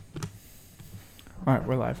All right,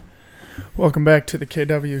 we're live. Welcome back to the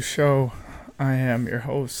KW show. I am your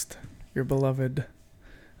host, your beloved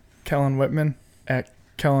Kellen Whitman at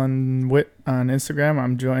Kellen Whit on Instagram.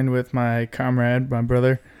 I'm joined with my comrade, my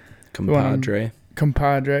brother, compadre,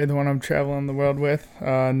 the one I'm traveling the world with,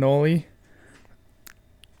 Noley.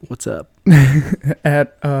 What's up?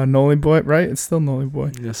 At NoleyBoy, right? It's still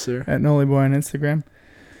NoleyBoy. Yes, sir. At NoleyBoy on Instagram.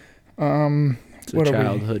 It's a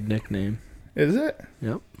childhood nickname. Is it?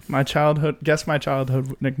 Yep. Guess my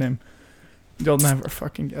childhood nickname. You'll never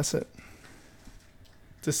fucking guess it.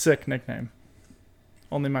 It's a sick nickname.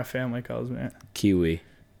 Only my family calls me it. Kiwi.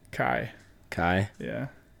 Kai. Yeah.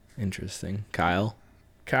 Interesting. Kyle.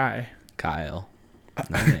 Kyle.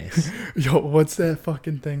 Nice. Yo, what's that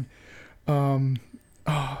fucking thing?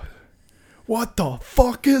 What the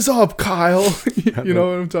fuck is up, Kyle? You know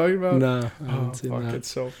what I'm talking about? No, I haven't seen that.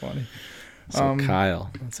 It's so funny. So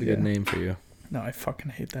Kyle, that's a good name for you. No, I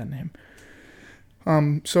fucking hate that name.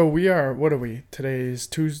 So we are, what are we? Today's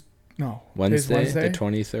Tuesday. No. Wednesday, the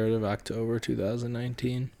 23rd of October,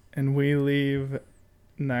 2019. And we leave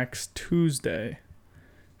next Tuesday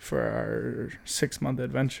for our 6-month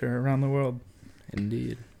adventure around the world.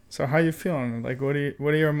 Indeed. So how you feeling? Like, what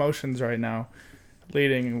are your emotions right now?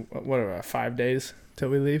 Leading, 5 days till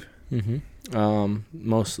we leave? Mm-hmm.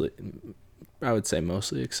 Mostly, I would say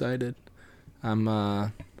mostly excited. I'm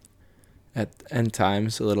at end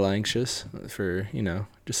times a little anxious for,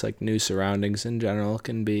 just like new surroundings in general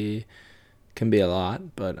can be a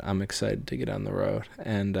lot, but I'm excited to get on the road.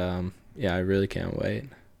 And I really can't wait.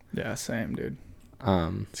 Yeah, same, dude.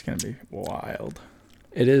 It's gonna be wild.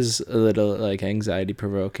 It is a little like anxiety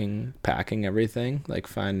provoking packing everything, like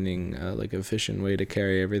finding like an efficient way to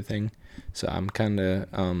carry everything. So I'm kind of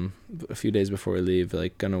a few days before we leave,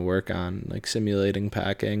 like gonna work on like simulating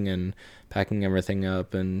packing and packing everything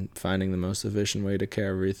up and finding the most efficient way to carry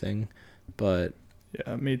everything. But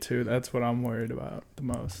yeah, me too. That's what I'm worried about the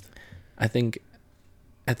most. I think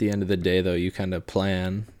at the end of the day, though, you kind of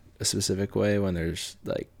plan a specific way when there's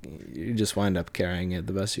like you just wind up carrying it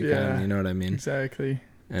the best you can. You know what I mean? Exactly.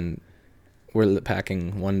 And we're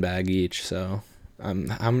packing one bag each, so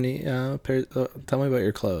how many pairs? Tell me about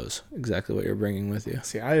your clothes. Exactly what you're bringing with you.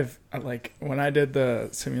 See, when I did the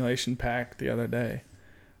simulation pack the other day,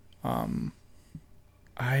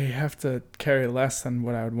 I have to carry less than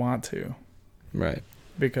what I would want to. Right.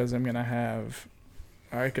 Because I'm gonna have,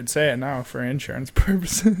 I could say it now for insurance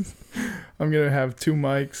purposes. I'm gonna have 2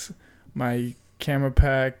 mics, my camera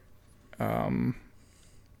pack, 2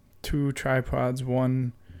 tripods,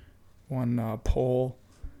 one pole.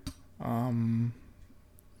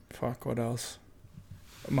 What else?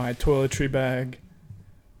 My toiletry bag,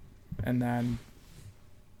 and then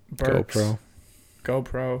Burks,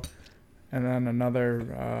 GoPro, and then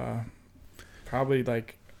another probably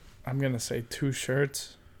like I'm gonna say 2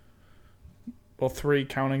 shirts. Well, 3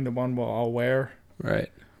 counting the one I'll wear.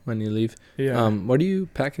 Right, when you leave. Yeah. What are you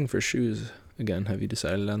packing for shoes again? Have you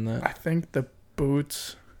decided on that? I think the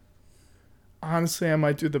boots. Honestly, I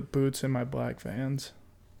might do the boots in my black Vans.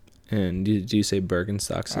 And do you say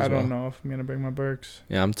Birkenstocks as well? I don't know if I'm going to bring my Birks.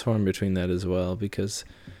 Yeah, I'm torn between that as well because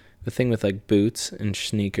the thing with like boots and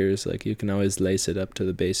sneakers, like you can always lace it up to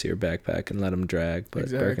the base of your backpack and let them drag, but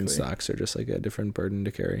exactly. Birkenstocks are just like a different burden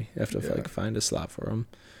to carry. You have to like find a slot for them.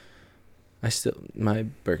 My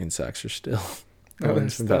Birkenstocks are still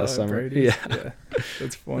ones from past summer. Yeah,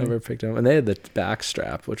 that's funny. Never picked them up. And they had the back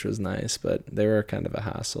strap, which was nice, but they were kind of a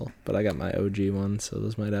hassle. But I got my OG ones, so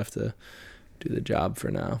those might have to do the job for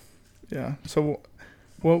now. Yeah. So,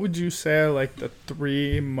 what would you say are like the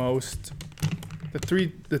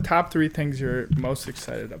top 3 things you're most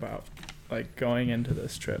excited about, like going into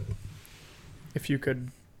this trip? If you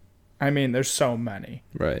could, I mean, there's so many.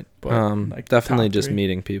 Right. But like definitely just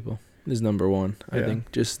meeting people is number one. I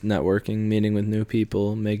think just networking, meeting with new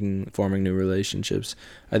people, forming new relationships.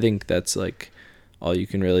 I think that's like all you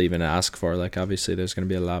can really even ask for. Like obviously there's going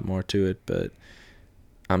to be a lot more to it, but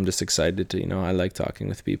I'm just excited to, I like talking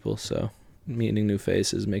with people. So meeting new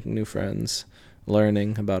faces, making new friends,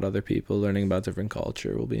 learning about other people, learning about different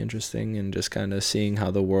culture will be interesting, and just kind of seeing how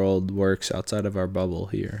the world works outside of our bubble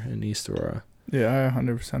here in East Aurora. Yeah, I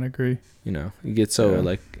 100% agree. You get so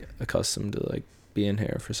like accustomed to like being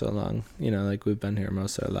here for so long, like we've been here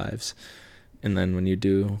most of our lives. And then when you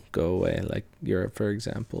do go away, like Europe, for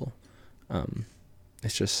example,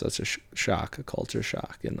 it's just such a shock, a culture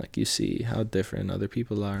shock. And like you see how different other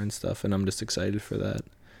people are and stuff. And I'm just excited for that.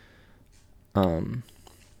 I'm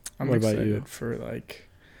excited for like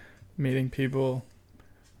meeting people,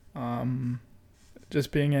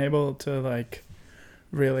 just being able to like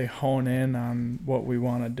really hone in on what we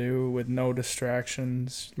want to do with no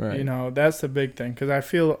distractions. Right. You know, that's the big thing, because I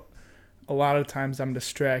feel a lot of times I'm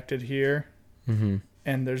distracted here, and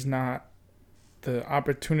there's not the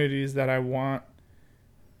opportunities that I want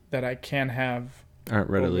that I can have aren't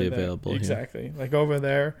readily available. Exactly. Here. Like over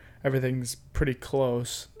there, everything's pretty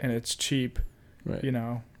close and it's cheap. Right. You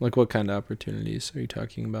know. Like what kind of opportunities are you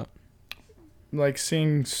talking about? Like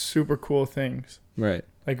seeing super cool things. Right.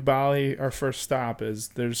 Like Bali, our first stop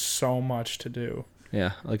there's so much to do.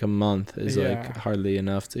 Yeah, like a month is like hardly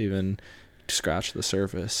enough to even scratch the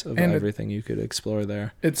surface of everything you could explore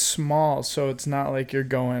there. It's small, so it's not like you're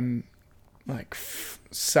going like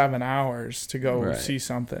 7 hours to go see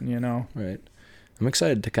something, you know? Right. I'm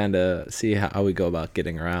excited to kind of see how we go about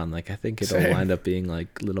getting around. Like, I think it'll wind up being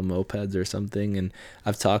like little mopeds or something. And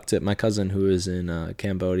I've talked to my cousin who is in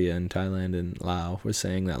Cambodia and Thailand and Laos was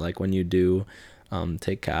saying that like when you do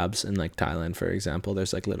take cabs in like Thailand, for example,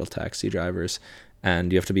 there's like little taxi drivers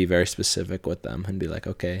and you have to be very specific with them and be like,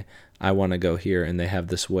 okay, I want to go here. And they have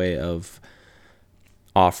this way of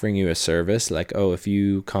offering you a service like, oh, if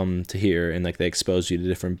you come to here and like they expose you to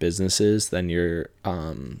different businesses, then your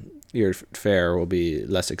fare will be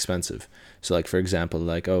less expensive. So like, for example,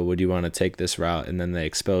 like, oh, would you want to take this route? And then they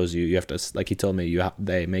expose you. You have to, like he told me,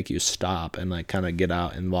 they make you stop and like kind of get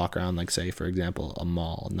out and walk around, like say, for example, a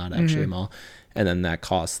mall, not actually a mall. And then that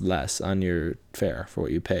costs less on your fare for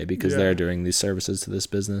what you pay because they're doing these services to this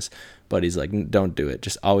business. But he's like, don't do it.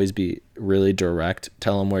 Just always be really direct.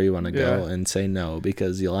 Tell them where you want to go and say no,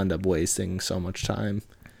 because you'll end up wasting so much time.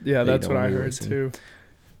 Yeah, that's what I heard too.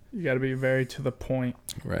 You got to be very to the point.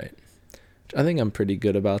 Right. I think I'm pretty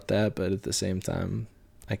good about that, but at the same time,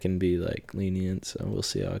 I can be like lenient, so we'll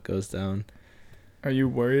see how it goes down. Are you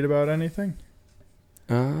worried about anything?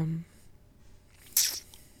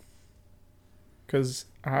 Because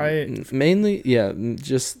mainly,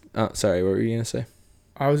 just sorry, what were you gonna say?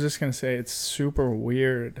 I was just gonna say it's super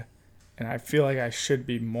weird, and I feel like I should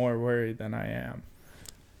be more worried than I am.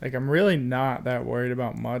 Like, I'm really not that worried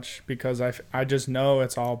about much because I just know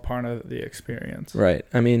it's all part of the experience. Right.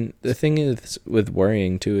 I mean, the thing is with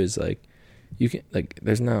worrying too is like, you can like,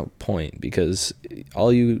 there's no point because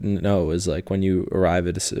all you know is like when you arrive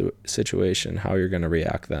at a situation, how you're going to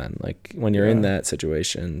react then. Like when you're in that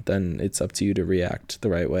situation, then it's up to you to react the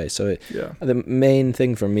right way. So the main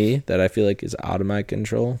thing for me that I feel like is out of my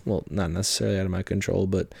control, well, not necessarily out of my control,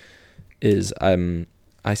 but is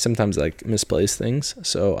I sometimes like misplace things,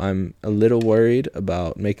 so I'm a little worried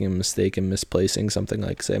about making a mistake and misplacing something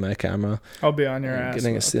like, say, my camera. I'll be on your ass.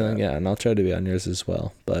 Getting a stealing, and I'll try to be on yours as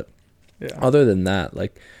well. But other than that,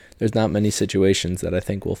 like, there's not many situations that I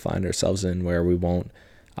think we'll find ourselves in where we won't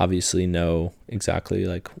obviously know exactly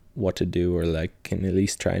like what to do, or like can at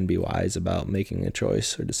least try and be wise about making a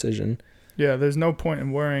choice or decision. Yeah, there's no point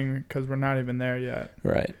in worrying because we're not even there yet.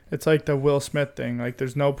 Right. It's like the Will Smith thing. Like,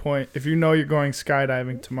 there's no point. If you know you're going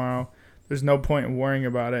skydiving tomorrow, there's no point in worrying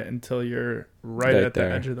about it until you're right at the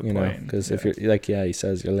edge of the plane. Because if you're like, he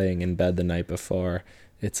says you're laying in bed the night before,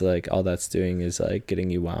 it's like all that's doing is like getting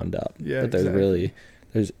you wound up. Yeah, but there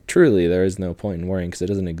is no point in worrying because it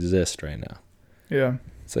doesn't exist right now. Yeah.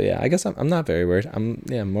 So yeah, I guess I'm not very worried.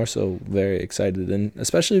 I'm more so very excited, and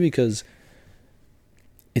especially because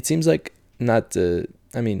it seems like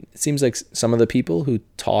it seems like some of the people who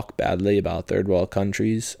talk badly about third world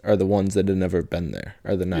countries are the ones that have never been there,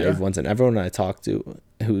 are the naive ones. And everyone I talk to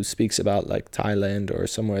who speaks about like Thailand or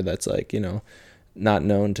somewhere that's like, not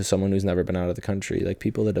known to someone who's never been out of the country, like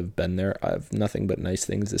people that have been there have nothing but nice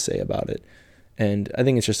things to say about it. And I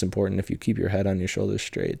think it's just important if you keep your head on your shoulders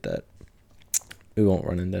straight that we won't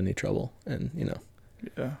run into any trouble. And,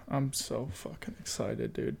 Yeah, I'm so fucking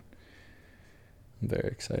excited, dude. I'm very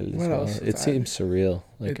excited as well. It seems surreal.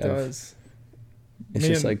 Like it does. It's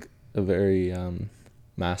just like a very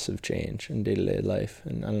massive change in day-to-day life,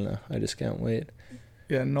 and I don't know. I just can't wait.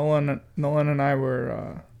 Yeah, Nolan and I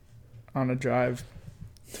were on a drive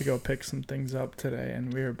to go pick some things up today,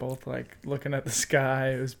 and we were both like looking at the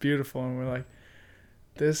sky. It was beautiful, and we're like,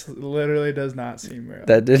 this literally does not seem real.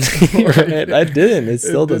 That didn't. Right? I didn't. It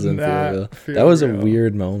still doesn't feel real. That was a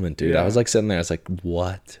weird moment, dude. I was like sitting there. I was like,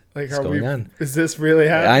 "What? Like, what's going on? Is this really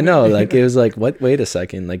happening?" I know. Like, it was like, "What? Wait a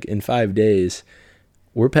second. Like, in 5 days,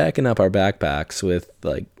 we're packing up our backpacks with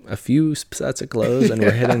like a few sets of clothes, and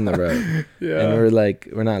we're hitting the road. And we're like,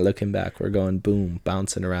 we're not looking back. We're going boom,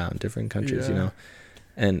 bouncing around different countries,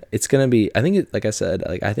 And it's going to be, I think, like I said,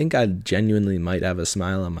 like I think I genuinely might have a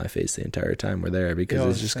smile on my face the entire time we're there because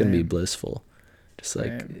it's just going to be blissful. Just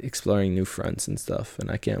like exploring new fronts and stuff.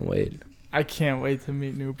 And I can't wait. I can't wait to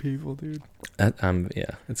meet new people, dude.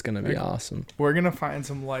 Yeah, it's gonna be awesome. We're gonna find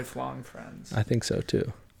some lifelong friends. I think so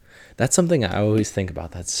too. That's something I always think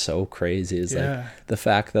about. That's so crazy. Is like the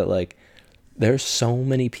fact that like there's so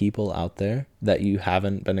many people out there that you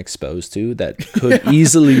haven't been exposed to that could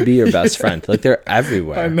easily be your best friend. Like they're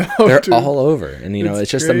everywhere. I know, they're dude. all over, and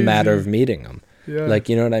it's just crazy. a matter of meeting them. Yeah. Like,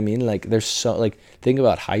 you know what I mean? Like there's so like think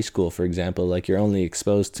about high school, for example. Like you're only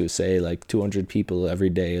exposed to say like 200 people every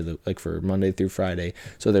day, like for Monday through Friday.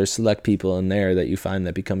 So there's select people in there that you find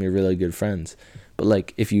that become your really good friends. But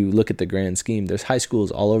like if you look at the grand scheme, there's high schools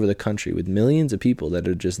all over the country with millions of people that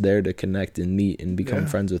are just there to connect and meet and become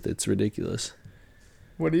friends with. It's ridiculous.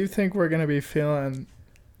 What do you think we're gonna be feeling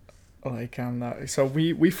like on that? So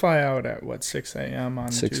we fly out at what, 6 a.m. on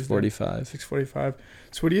 6:45. 6:45.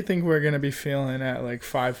 So what do you think we're gonna be feeling at like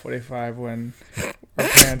 5:45 when our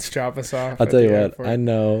parents drop us off? I'll tell you what, airport? I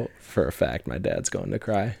know for a fact my dad's going to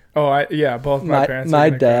cry. Oh, both my parents. My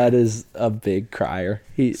dad is a big crier.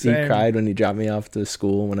 He Same. cried when he dropped me off to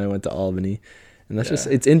school when I went to Albany, and that's just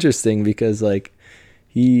it's interesting because like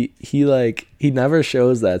he never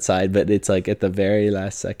shows that side, but it's like at the very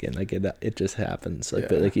last second, like it just happens. Like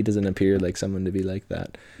but like he doesn't appear like someone to be like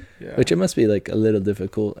that. Yeah. Which it must be like a little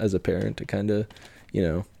difficult as a parent to kind of,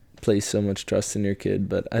 place so much trust in your kid.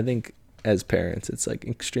 But I think as parents, it's like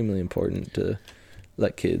extremely important to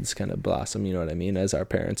let kids kind of blossom, you know what I mean, as our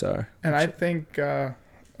parents are. And I think, I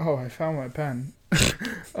found my pen.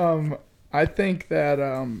 I think that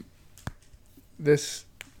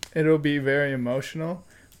it'll be very emotional,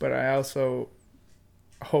 but I also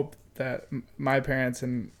hope that my parents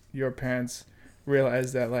and your parents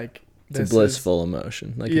realize that like it's a blissful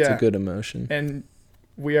emotion. Like it's a good emotion. And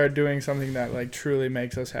we are doing something that like truly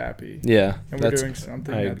makes us happy. Yeah. And we're doing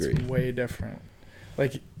something that's way different.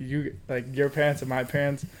 Like your parents and my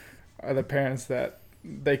parents are the parents that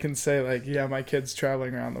they can say like, yeah, my kid's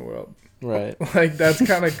traveling around the world. Right. Like that's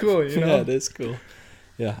kind of cool, you know? Yeah, it is cool.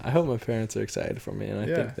 Yeah, I hope my parents are excited for me, and I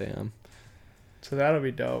think they am. So that'll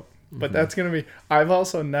be dope. But that's going to be... I've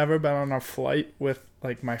also never been on a flight with,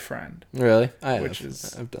 like, my friend. Really?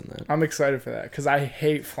 I've done that. I'm excited for that, because I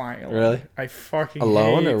hate flying alone. Really? I fucking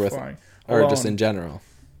alone hate or with, flying. Or alone. just in general?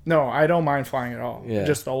 No, I don't mind flying at all. Yeah.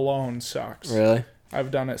 Just alone sucks. Really?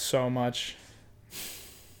 I've done it so much.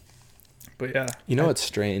 But yeah. You know what's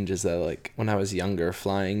strange is that, like, when I was younger,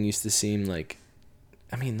 flying used to seem like...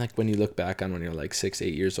 I mean, like, when you look back on when you're, like, 6,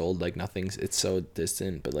 8 years old, like, it's so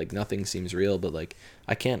distant, but, like, nothing seems real. But, like,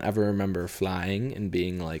 I can't ever remember flying and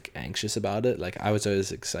being, like, anxious about it. Like, I was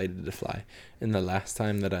always excited to fly. And the last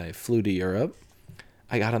time that I flew to Europe,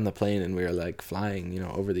 I got on the plane and we were, like, flying,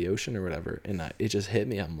 over the ocean or whatever. And it just hit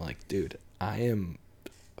me. I'm like, dude, I am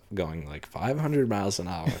going, like, 500 miles an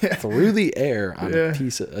hour through the air on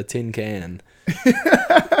a tin can.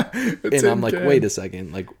 And I'm like, wait a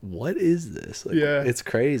second, like, what is this? Like, it's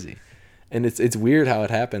crazy. And it's weird how it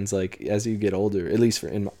happens, like, as you get older, at least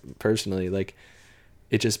personally, like,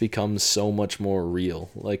 it just becomes so much more real.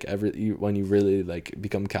 Like, when you really, like,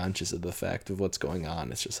 become conscious of the fact of what's going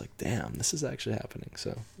on, it's just like, damn, this is actually happening.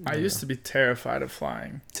 So I used to be terrified of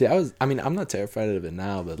flying. See, I'm not terrified of it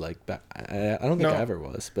now, but, like, I don't think I ever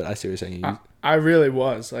was, but I see what you're saying. I really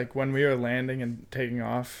was. Like, when we were landing and taking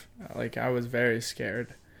off, like, I was very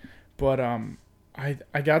scared. But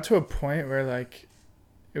I got to a point where, like,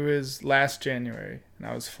 it was last January, and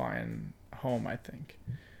I was flying home, I think.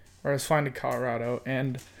 Or I was flying to Colorado,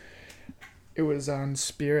 and it was on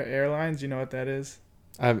Spirit Airlines. You know what that is?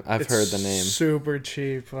 I've heard the name. Super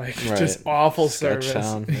cheap, like, just awful service.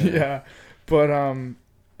 Yeah. But, and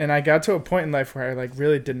I got to a point in life where I, like,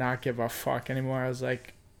 really did not give a fuck anymore. I was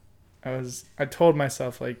like, I told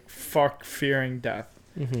myself, like, fuck fearing death.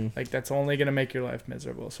 Mm-hmm. Like, that's only going to make your life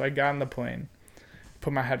miserable. So I got in the plane,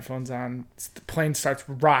 put my headphones on. The plane starts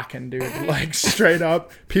rocking, dude. Like, straight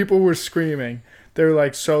up. People were screaming. They were,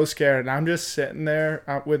 like, so scared. And I'm just sitting there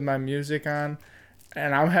with my music on,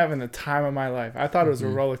 and I'm having the time of my life. I thought it was a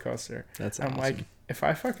roller coaster. That's awesome. I'm like, if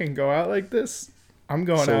I fucking go out like this, I'm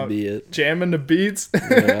going out jamming the beats.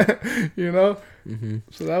 Yeah. You know? Mm-hmm.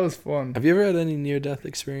 So that was fun. Have you ever had any near-death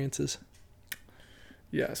experiences?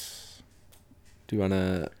 Yes. Do you want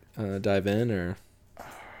to dive in, or?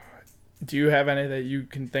 Do you have any that you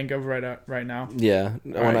can think of right now? Yeah,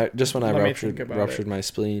 when I ruptured my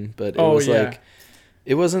spleen, but it was like,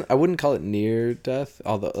 it wasn't. I wouldn't call it near death,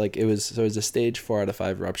 although like it was. So it was a stage 4 out of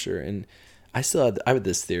 5 rupture, and I had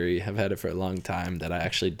this theory. I've had it for a long time that I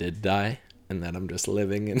actually did die, and that I'm just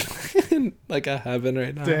living in like a heaven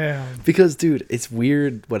right now. Damn. Because dude, it's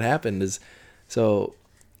weird. What happened is, so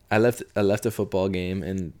I left a football game,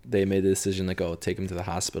 and they made the decision like, oh, take him to the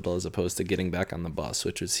hospital as opposed to getting back on the bus,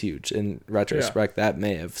 which was huge. In retrospect, that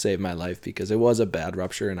may have saved my life because it was a bad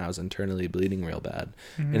rupture, and I was internally bleeding real bad.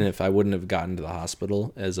 Mm-hmm. And if I wouldn't have gotten to the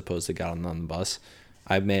hospital as opposed to gotten on the bus,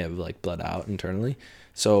 I may have like bled out internally.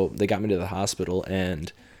 So they got me to the hospital,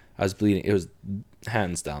 and I was bleeding. It was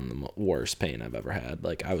hands down the worst pain I've ever had.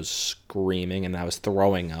 Like, I was screaming, and I was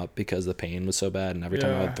throwing up because the pain was so bad, and every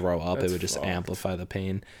time I would throw up, it would just amplify the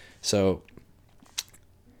pain. So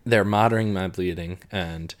they're monitoring my bleeding,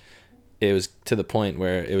 and it was to the point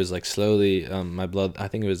where it was like slowly my blood, I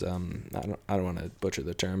think it was I don't want to butcher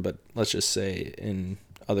the term, but let's just say in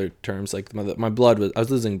other terms, like my blood was, I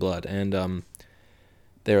was losing blood, and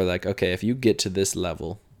they were like, okay, if you get to this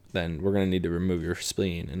level, then we're going to need to remove your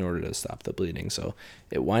spleen in order to stop the bleeding. So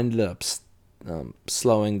it winded up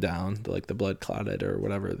slowing down, like the blood clotted or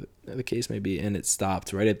whatever the case may be, and it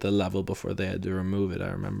stopped right at the level before they had to remove it, I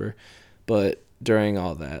remember. But during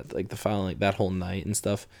all that, like the following, that whole night and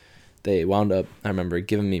stuff, they wound up, I remember,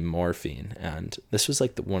 giving me morphine, and this was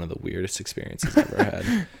like one of the weirdest experiences I've ever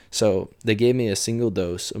had. So they gave me a single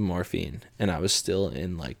dose of morphine, and I was still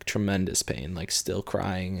in like tremendous pain, like still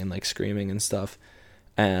crying and like screaming and stuff.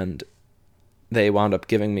 And they wound up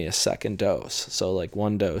giving me a second dose. So like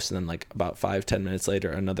one dose, and then like about 5-10 minutes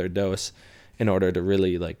later, another dose in order to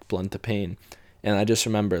really like blunt the pain. And I just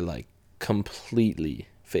remember like completely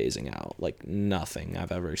phasing out, like nothing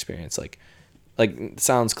I've ever experienced. Like it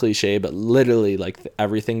sounds cliche, but literally like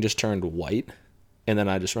everything just turned white. And then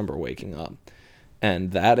I just remember waking up.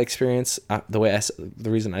 And that experience, the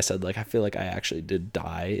reason I said like I feel like I actually did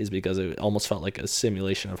die is because it almost felt like a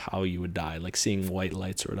simulation of how you would die, like seeing white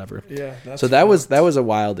lights or whatever. Yeah. So that was a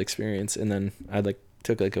wild experience. And then I like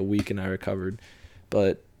took like a week and I recovered,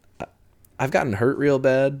 but I've gotten hurt real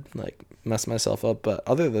bad, like messed myself up. But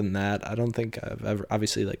other than that, I don't think I've ever,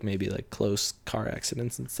 obviously like maybe like close car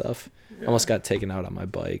accidents and stuff. Yeah. Almost got taken out on my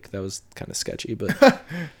bike. That was kind of sketchy, but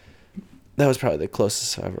that was probably the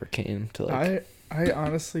closest I ever came to like. I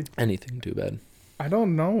honestly... anything too bad. I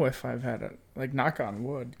don't know if I've had a... like, knock on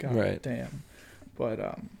wood. God right. damn. But,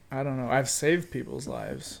 I don't know. I've saved people's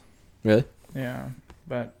lives. Really? Yeah.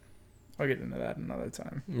 But I'll get into that another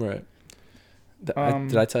time. Right. Did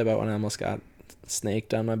I tell you about when I almost got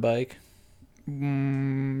snaked on my bike?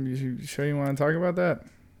 You sure you want to talk about that?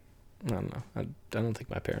 I don't know. I don't think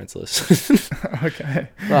my parents listen. Okay.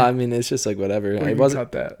 Well, I mean, it's just like whatever. We can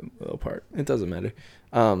cut that little part. It doesn't matter.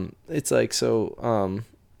 It's like, so,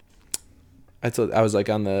 I was like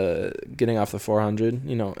on the, getting off the 400,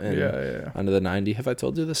 you know, and onto the 90. Have I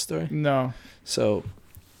told you this story? No. So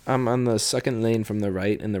I'm on the second lane from the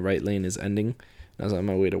right, and the right lane is ending. I was on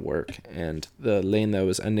my way to work, and the lane that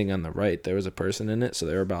was ending on the right, there was a person in it. So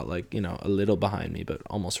they were about like, you know, a little behind me, but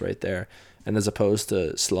almost right there. And as opposed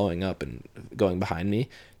to slowing up and going behind me,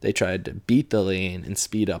 they tried to beat the lane and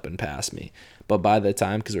speed up and pass me. But by the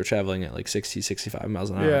time, because we're traveling at like 60, 65 miles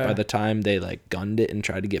an hour, by the time they like gunned it and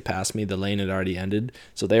tried to get past me, the lane had already ended.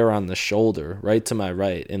 So they were on the shoulder right to my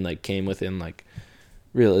right and like came within like,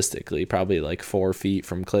 realistically, probably like 4 feet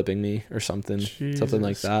from clipping me or something, something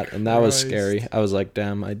like that. And that was scary. I was like,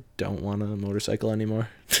 damn, I don't want a motorcycle anymore.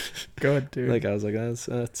 Good, dude. Like I was like,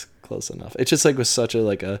 that's close enough. It just like was such a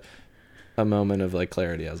like a moment of like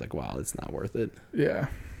clarity. I was like, wow, it's not worth it. Yeah.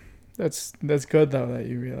 That's good though that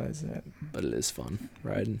you realize that. But it is fun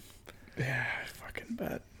riding. Yeah, I fucking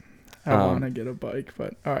bet. I want to get a bike,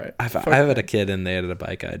 but all right. If I had a kid and they had a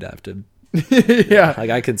bike, I'd have to. Yeah. Like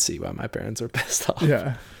I could see why my parents were pissed off.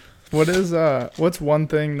 Yeah. What's one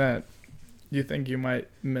thing that you think you might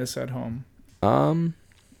miss at home?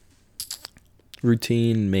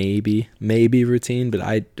 Routine, maybe routine, but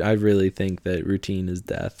I really think that routine is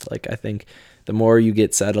death. Like I think the more you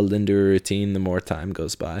get settled into a routine, the more time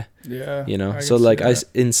goes by. Yeah. You know, so like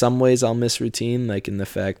in some ways I'll miss routine, like in the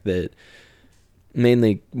fact that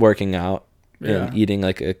mainly working out and eating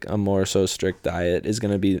like a more so strict diet is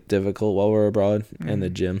going to be difficult while we're abroad and the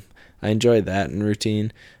gym. I enjoy that in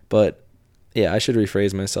routine, but yeah, I should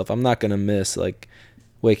rephrase myself. I'm not going to miss like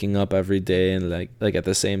waking up every day and like at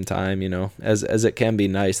the same time, you know, as it can be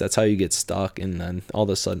nice. That's how you get stuck, and then all of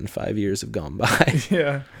a sudden 5 years have gone by.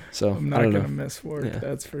 Yeah. So I'm not gonna miss work. Yeah.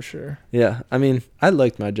 That's for sure. Yeah, I mean, I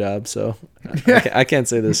liked my job, so I can't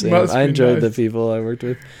say the same. I enjoyed the people I worked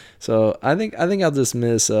with, so I think I'll just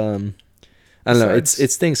miss. I don't know. It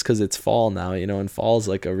stinks because it's fall now, you know, and fall's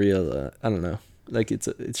like a real. I don't know. Like it's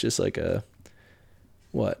just like a.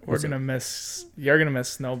 What? You're gonna miss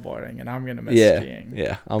snowboarding, and I'm gonna miss skiing.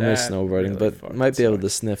 Yeah, I'll miss snowboarding, really, but might be able to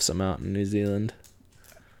sniff some out in New Zealand.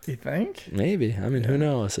 You think? Maybe. I mean, who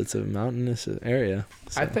knows? It's a mountainous area.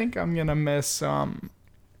 So. I think I'm gonna miss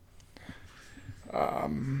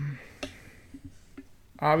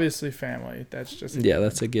Obviously family. That's just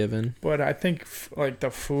that's a given. But I think like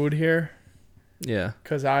the food here. Yeah.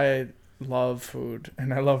 Because I love food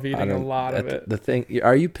and I love eating a lot of it. The thing,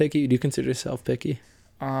 are you picky? Do you consider yourself picky?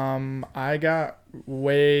 I got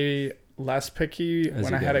way less picky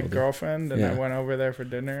when I had a girlfriend and I went over there for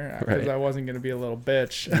dinner because I wasn't gonna be a little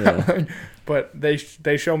bitch. Yeah. But they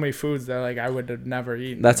show me foods that like I would have never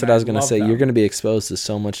eaten. That's what I was gonna say. You're gonna be exposed to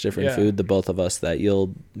so much different food, the both of us, that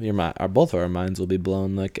both of our minds will be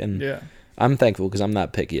blown. Like, and I'm thankful because I'm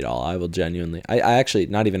not picky at all. I will genuinely, I actually,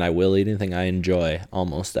 not even I will eat anything. I enjoy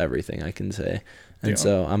almost everything, I can say, and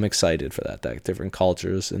so I'm excited for that different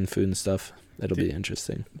cultures and food and stuff. It'll be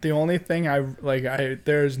interesting. The only thing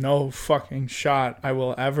there's no fucking shot I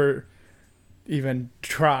will ever even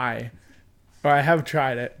try. Or I have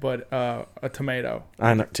tried it, but a tomato.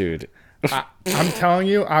 I know, dude. I'm telling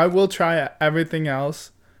you, I will try everything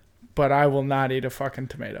else, but I will not eat a fucking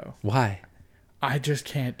tomato. Why? I just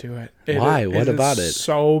can't do it. Why? What about it? It's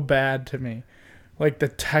so bad to me. Like the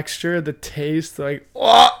texture, the taste, like,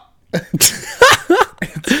 oh!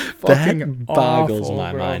 That boggles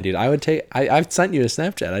my mind, dude. I've sent you a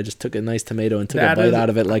Snapchat. I just took a nice tomato and took a bite out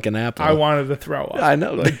of it like an apple. I wanted to throw up. I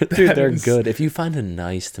know, like, dude. They're good. If you find a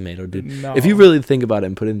nice tomato, dude. No. If you really think about it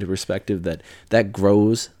and put it into perspective, that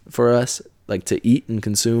grows for us, like to eat and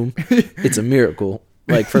consume, it's a miracle.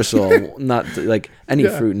 Like, first of all, not like any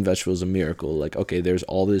fruit and vegetable is a miracle. Like, okay, there's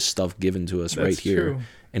all this stuff given to us right here. True.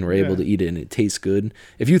 And we're able to eat it and it tastes good.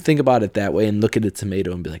 If you think about it that way and look at a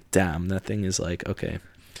tomato and be like, damn, that thing is like, okay,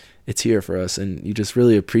 it's here for us, and you just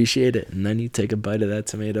really appreciate it, and then you take a bite of that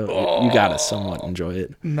tomato, you gotta somewhat enjoy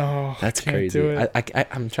it. No, that's crazy.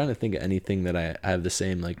 I'm trying to think of anything that I have the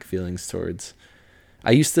same like feelings towards.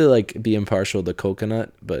 I used to like be impartial to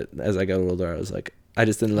coconut, but as I got older, I was like, I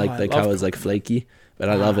just didn't like how it was like flaky, but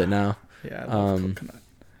I love it now. Yeah, I love coconut.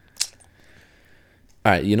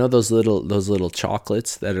 All right, you know those little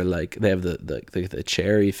chocolates that are like they have the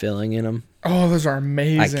cherry filling in them. Oh, those are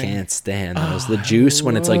amazing. I can't stand those. The juice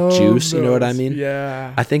when it's like juice, you know what I mean?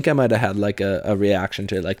 Yeah. I think I might have had like a reaction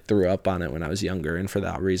to it, like threw up on it when I was younger, and for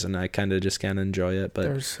that reason, I kind of just can't enjoy it. But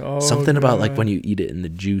they're so something good. About like when you eat it and the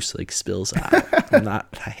juice like spills out.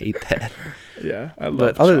 I hate that. Yeah, I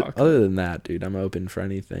love. But other than that, dude, I'm open for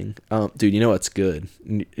anything. Dude, you know what's good?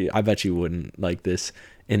 I bet you wouldn't like this.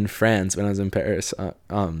 In France, when I was in Paris, you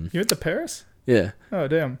went to Paris? Yeah. Oh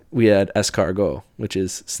damn. We had escargot, which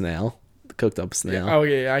is snail, cooked up snail. Yeah. Oh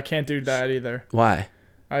yeah, I can't do that either. Why?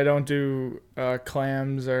 I don't do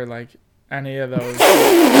clams or like any of those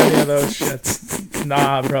shits.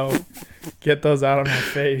 Nah, bro, get those out of my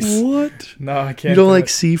face. What? No, I can't. You don't like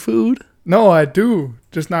seafood? No, I do.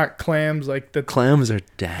 Just not clams. Like the clams are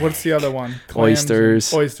dang. What's the other one?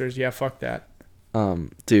 Oysters. Oysters. Yeah, fuck that.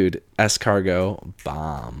 Dude, escargot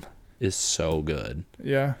bomb is so good.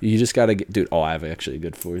 Yeah. You just gotta get, dude. Oh, I have actually a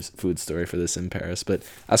good food story for this in Paris, but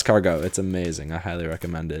escargot, it's amazing. I highly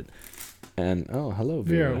recommend it. And hello,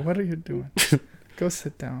 Vera. What are you doing? Go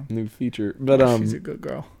sit down. New feature, but she's a good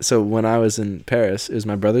girl. So when I was in Paris, it was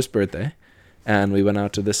my brother's birthday, and we went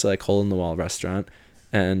out to this like hole in the wall restaurant.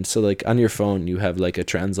 And so like on your phone you have like a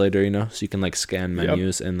translator, you know, so you can like scan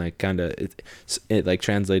menus and like kind of it like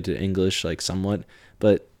translate to English like somewhat,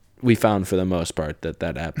 but we found for the most part that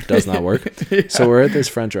app does not work. Yeah. So we're at this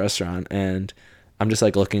French restaurant and I'm just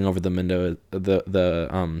like looking over the window,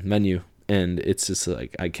 the menu, and it's just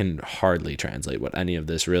like I can hardly translate what any of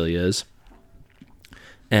this really is.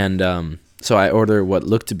 And so I order what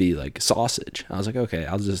looked to be like sausage. I was like, okay,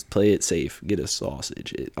 I'll just play it safe. Get a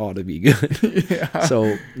sausage. It ought to be good. Yeah.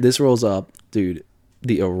 So this rolls up, dude.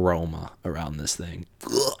 The aroma around this thing,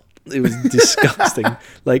 it was disgusting.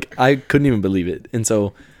 Like I couldn't even believe it. And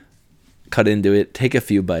so cut into it, take a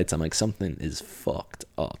few bites. I'm like, something is fucked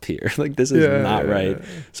up here. Like this is not right. Yeah.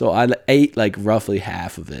 So I ate like roughly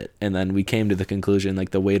half of it, and then we came to the conclusion. Like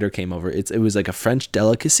the waiter came over. It was like a French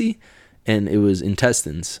delicacy. And it was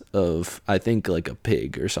intestines of, I think, like a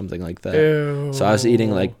pig or something like that. Ew. So I was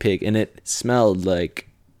eating like pig, and it smelled like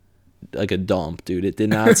a dump, dude. It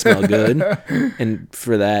did not smell good. And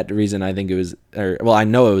for that reason, I think it was, I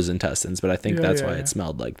know it was intestines, but I think that's why it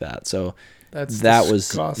smelled like that. So that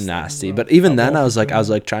was nasty. But even then, I was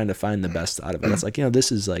like trying to find the best out of it. I was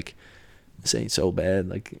like, this ain't so bad.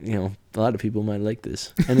 Like, a lot of people might like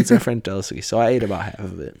this, and it's a French delicacy. So I ate about half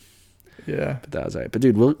of it. Yeah, but that was all right. But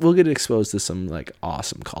dude, we'll get exposed to some like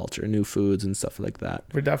awesome culture, new foods and stuff like that.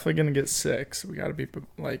 We're definitely gonna get sick, so we gotta be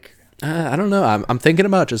like. I don't know. I'm thinking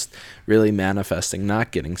about just really manifesting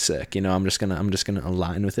not getting sick. I'm just gonna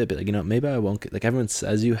align with it. But like, maybe I won't get, like everyone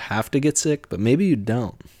says you have to get sick, but maybe you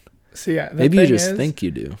don't. See, yeah, maybe you just think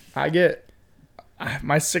you do.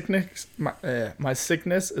 my sickness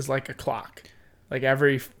is like a clock. Like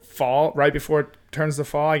every fall, right before it turns to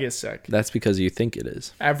fall, I get sick. That's because you think it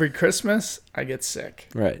is. Every Christmas, I get sick.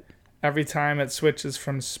 Right. Every time it switches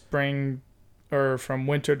from spring or from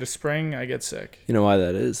winter to spring, I get sick. You know why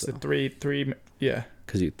that is? The three, yeah.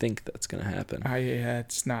 Because you think that's gonna happen. Yeah,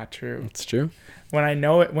 it's not true. It's true. When I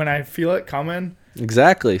know it, when I feel it coming.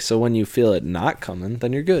 Exactly. So when you feel it not coming,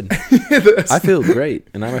 then you're good. I feel great,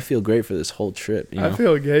 and I'm gonna feel great for this whole trip. You know? I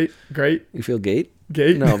feel great. You feel gate?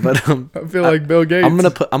 Gate? No, but I feel like Bill Gates. I'm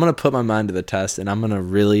gonna put my mind to the test, and I'm gonna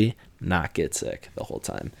really not get sick the whole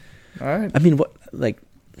time. All right. I mean, what like.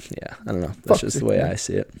 Yeah, I don't know. That's just the way I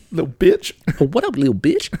see it. Little bitch. Oh, what up, little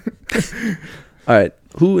bitch? All right.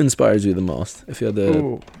 Who inspires you the most? If you're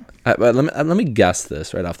the, let me guess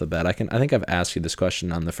this right off the bat. I think I've asked you this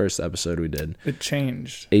question on the first episode we did. It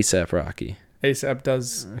changed. A$AP Rocky. A$AP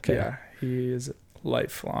does. Okay. Yeah, he is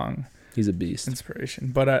lifelong. He's a beast.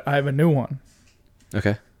 Inspiration. But I have a new one.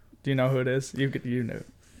 Okay. Do you know who it is? You knew.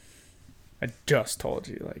 I just told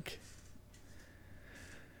you, like.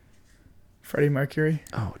 Freddie Mercury.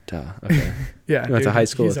 Oh, duh. Okay. Yeah, you went to high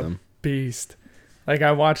school with him. Beast. Like,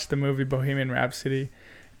 I watched the movie Bohemian Rhapsody,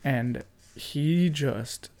 and he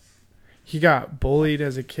got bullied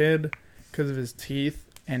as a kid because of his teeth,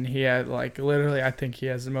 and he had, like, literally, I think he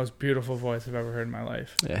has the most beautiful voice I've ever heard in my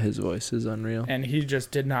life. Yeah, his voice is unreal. And he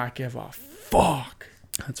just did not give a fuck.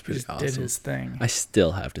 That's pretty awesome. Did his thing. I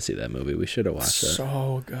still have to see that movie. We should have watched it.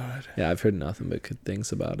 So good. Yeah, I've heard nothing but good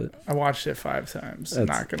things about it. I watched it 5 times.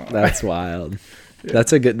 Not gonna lie. That's wild. Yeah.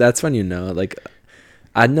 That's when you know. Like,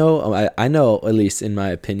 I know at least in my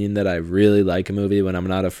opinion that I really like a movie when I'm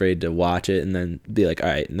not afraid to watch it and then be like, all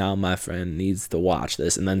right, now my friend needs to watch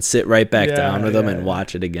this, and then sit right back down with them and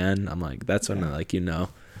watch it again. I'm like, that's when I like, you know.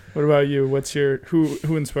 What about you? What's your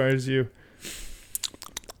who inspires you?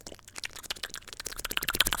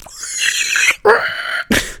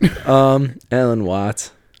 Alan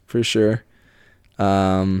Watts, for sure.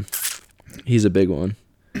 He's a big one.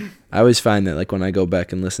 I always find that, like, when I go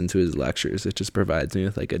back and listen to his lectures, it just provides me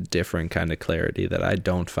with, like, a different kind of clarity that I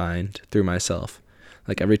don't find through myself.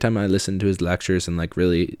 Like, every time I listen to his lectures and, like,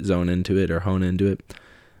 really zone into it or hone into it,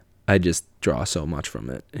 I just draw so much from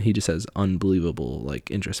it. He just has unbelievable, like,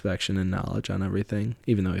 introspection and knowledge on everything,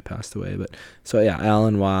 even though he passed away. But so yeah,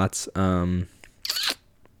 Alan Watts.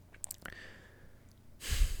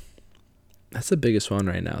 That's the biggest one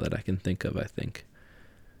right now that I can think of, I think.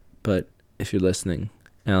 But if you're listening,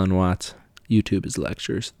 Alan Watts, YouTube his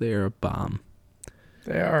lectures. They are a bomb.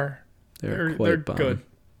 They are. They're bomb. Good.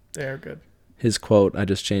 They are good. His quote, I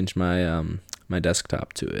just changed my my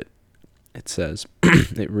desktop to it. It says,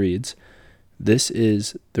 it reads, "This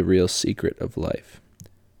is the real secret of life.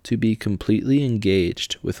 To be completely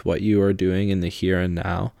engaged with what you are doing in the here and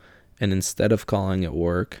now, and instead of calling it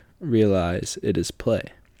work, realize it is play."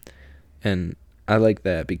 And I like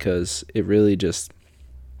that because it really just,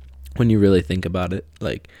 when you really think about it,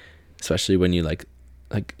 like, especially when you like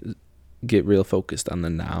get real focused on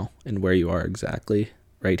the now and where you are exactly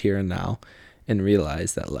right here and now, and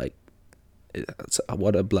realize that, like,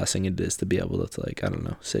 what a blessing it is to be able to, like, I don't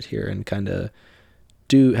know, sit here and kind of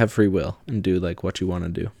have free will and do, like, what you want to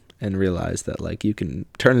do, and realize that, like, you can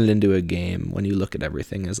turn it into a game when you look at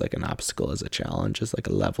everything as, like, an obstacle, as a challenge, as, like,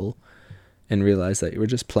 a level, and realize that you were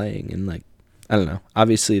just playing. And, like, I don't know,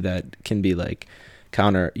 obviously that can be, like,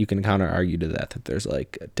 you can counter argue to that there's,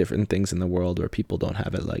 like, different things in the world where people don't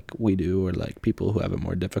have it like we do, or, like, people who have it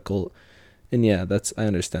more difficult. And yeah, I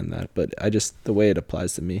understand that, but the way it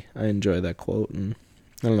applies to me, I enjoy that quote, and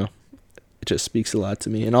I don't know, it just speaks a lot to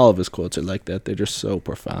me. And all of his quotes are like that. They're just so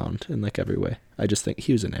profound in, like, every way. I just think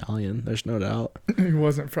he was an alien. There's no doubt. He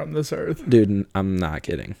wasn't from this earth. Dude, I'm not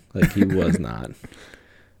kidding. Like, he was not.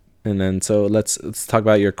 And then, so let's talk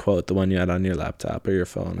about your quote, the one you had on your laptop or your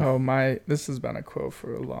phone. Oh, this has been a quote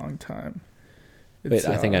for a long time. Wait,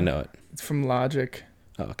 I think I know it. It's from Logic.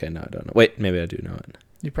 Oh, okay, no, I don't know. Wait, maybe I do know it.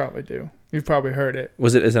 You probably do. You've probably heard it.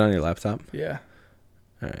 Is it on your laptop? Yeah.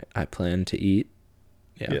 All right. I plan to eat.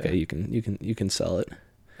 Yeah, okay, you can sell it.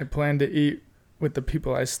 I plan to eat with the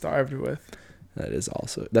people I starved with. That is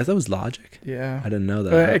also that was Logic? Yeah. I didn't know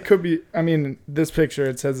that. But it could be, I mean, this picture,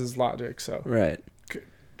 it says it's Logic, so. Right.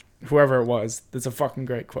 Whoever it was, that's a fucking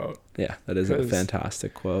great quote. Yeah, that is a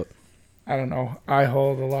fantastic quote. I don't know. I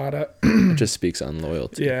hold a lot of... It just speaks on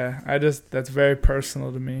loyalty. Yeah, that's very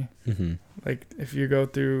personal to me. Mm-hmm. Like, if you go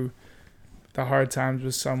through the hard times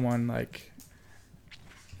with someone, like,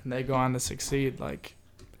 and they go on to succeed, like,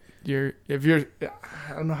 I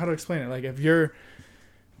don't know how to explain it. Like,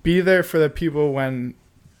 be there for the people when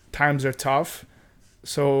times are tough,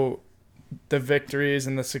 so the victories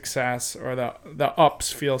and the success or the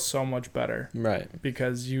ups feel so much better. Right.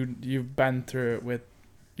 Because you've been through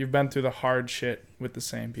the hard shit with the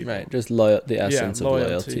same people. Right. Just the essence of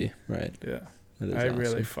loyalty. Right. Yeah. I awesome.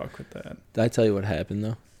 Really fuck with that. Did I tell you what happened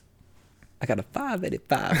though? I got a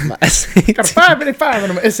 585 on my SAT. Got a 585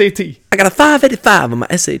 on my SAT. I got a 585 on my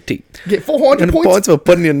SAT. Get 400 points for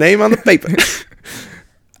putting your name on the paper.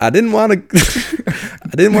 I didn't want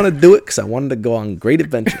to do it because I wanted to go on great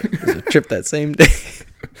adventure. It was a trip that same day.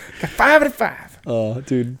 Got 585. Oh,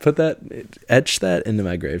 dude, etch that into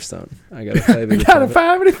my gravestone. I got a 585. I got a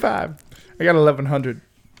 585. I got 1100.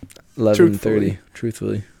 1130.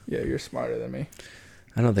 Truthfully. Yeah, you're smarter than me.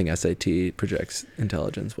 I don't think SAT projects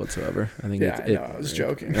intelligence whatsoever. I think I was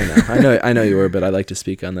joking. I know you were, but I like to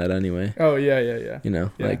speak on that anyway. Oh yeah. You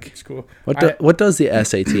know, yeah, like it's cool. What does the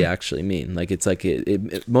SAT actually mean? Like it's like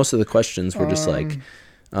most of the questions were just like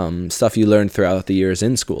stuff you learned throughout the years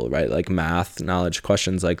in school, right? Like math, knowledge,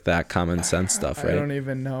 questions like that, common sense stuff, right? I don't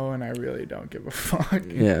even know, and I really don't give a fuck.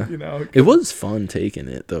 Yeah, you know, it was fun taking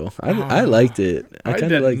it though. I liked it. I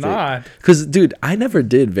kind of liked it because, dude, I never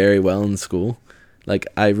did very well in school. Like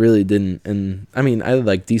I really didn't, and I mean I had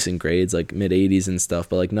like decent grades, like mid 80s and stuff,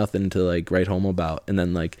 but like nothing to like write home about. And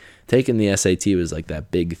then like taking the SAT was like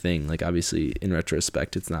that big thing. Like obviously in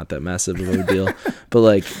retrospect it's not that massive of a deal, but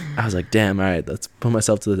like I was like, damn, all right, let's put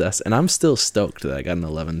myself to the test. And I'm still stoked that I got an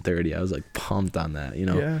 1130. I was like pumped on that, you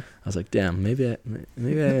know. Yeah. I was like, damn, maybe I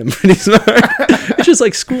am pretty smart. It's just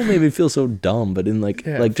like school made me feel so dumb, but in like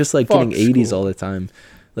just like getting 80s school all the time,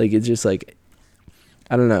 like it's just like,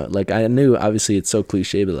 I don't know. Like I knew, obviously, it's so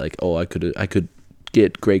cliche, but like, oh, I could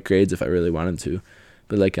get great grades if I really wanted to,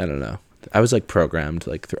 but like, I don't know. I was like programmed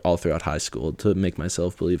like all throughout high school to make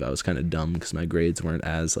myself believe I was kind of dumb because my grades weren't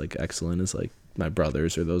as like excellent as like my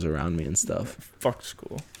brothers or those around me and stuff. Fuck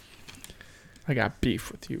school. I got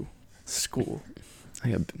beef with you, school.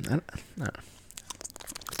 I don't know.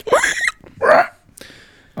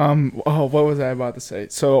 What was I about to say?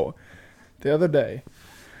 So, the other day,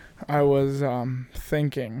 I was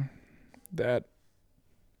thinking that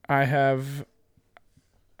I have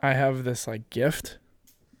this like gift,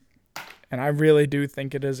 and I really do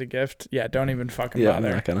think it is a gift. Yeah, don't even fucking bother.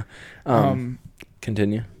 I'm not gonna.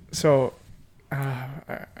 Continue. So,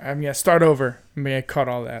 I'm gonna start over. I'm gonna cut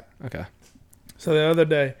all that. Okay. So the other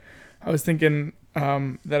day, I was thinking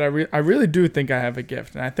that I really do think I have a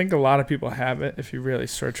gift, and I think a lot of people have it if you really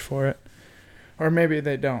search for it. Or maybe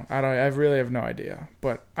they don't. I really have no idea.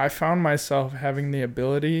 But I found myself having the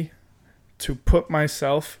ability to put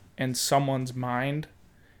myself in someone's mind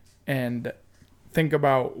and think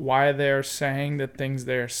about why they're saying the things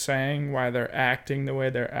they're saying, why they're acting the way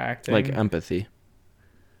they're acting. Like empathy.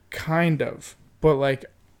 Kind of. But like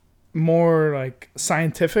more like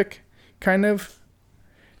scientific, kind of.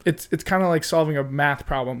 It's kind of like solving a math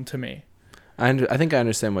problem to me. I think I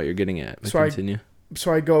understand what you're getting at. But continue.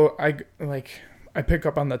 I pick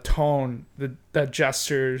up on the tone, the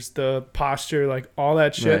gestures, the posture, like all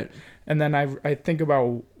that shit. Right. And then I think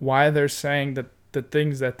about why they're saying the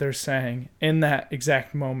things that they're saying in that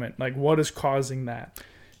exact moment. Like what is causing that,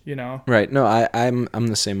 you know? Right. No, I'm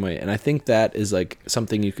the same way. And I think that is like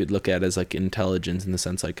something you could look at as like intelligence in the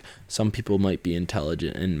sense like some people might be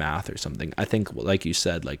intelligent in math or something. I think like you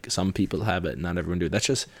said, like some people have it, not everyone do. That's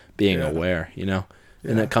just being aware, you know?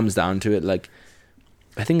 Yeah. And it comes down to it like,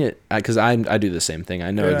 I think because I do the same thing.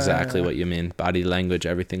 I know exactly what you mean. Body language,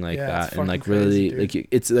 everything like that, and like really, crazy, like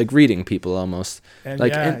it's like reading people almost. And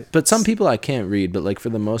like, but some people I can't read, but like for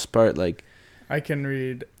the most part, like I can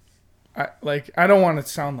read. I don't want to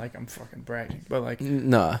sound like I'm fucking bragging, but like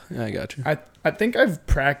no, I got you. I think I've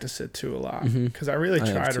practiced it too a lot because I really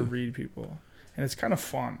try to read people, and it's kind of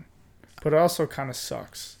fun, but it also kind of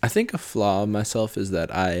sucks. I think a flaw of myself is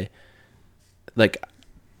that I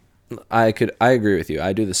agree with you.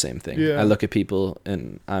 I do the same thing. Yeah. I look at people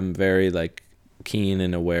and I'm very like keen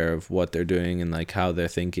and aware of what they're doing and like how they're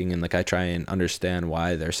thinking, and like I try and understand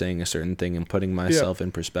why they're saying a certain thing and putting myself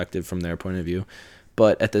in perspective from their point of view.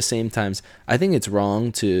 But at the same time, I think it's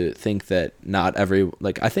wrong to think that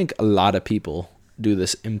I think a lot of people do the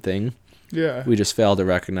same thing. Yeah. We just fail to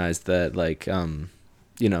recognize that like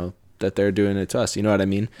you know, that they're doing it to us. You know what I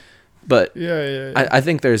mean? But I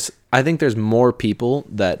think there's more people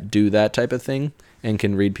that do that type of thing and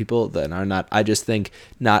can read people that are not. I just think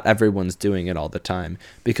not everyone's doing it all the time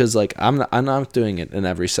because like I'm not doing it in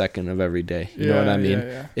every second of every day. You know what I mean?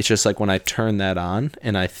 Yeah. It's just like when I turn that on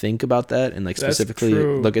and I think about that and like specifically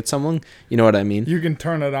look at someone, you know what I mean? You can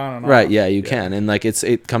turn it on and off. Right, yeah, you can. And like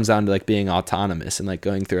it comes down to like being autonomous and like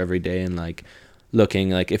going through every day and like looking,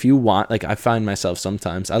 like if you want, like I find myself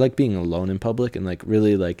sometimes I like being alone in public and like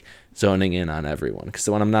really like zoning in on everyone, because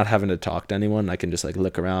when I'm not having to talk to anyone, I can just like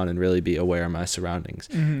look around and really be aware of my surroundings.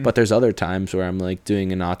 But there's other times where I'm like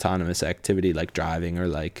doing an autonomous activity like driving or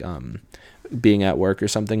like being at work or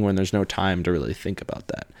something, when there's no time to really think about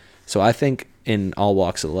that. So I think in all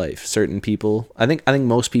walks of life, certain people, I think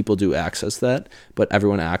most people do access that, but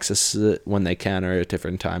everyone accesses it when they can or at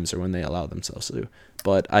different times or when they allow themselves to.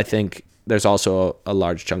 But I think there's also a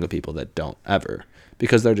large chunk of people that don't ever,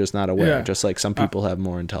 because they're just not aware. Yeah. Just like some people have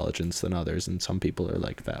more intelligence than others, and some people are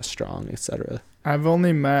like fast, strong, etc. I've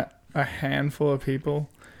only met a handful of people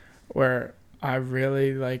where I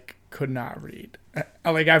really like could not read.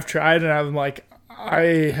 Like I've tried and I'm like, I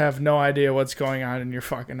have no idea what's going on in your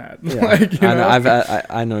fucking head. Yeah. Like, you know?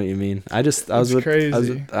 I know what you mean. I was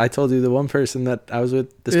crazy. I told you the one person that I was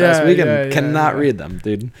with this past weekend cannot read them,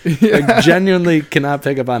 dude. Like genuinely cannot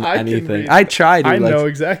pick up on anything. I tried. I know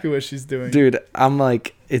exactly what she's doing, dude. I'm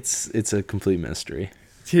like, it's a complete mystery.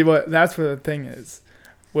 See, that's what the thing is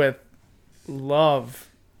with love,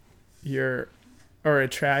 or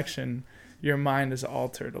attraction. Your mind is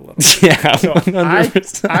altered a little bit. Yeah, so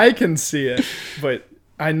I can see it, but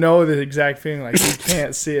I know the exact feeling. Like you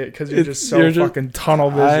can't see it because you're just fucking tunnel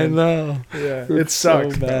vision. I know. Yeah, it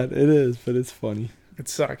sucks. So bad. It is, but it's funny. It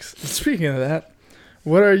sucks. Speaking of that,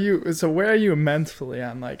 where are you mentally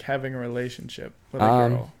on like having a relationship with a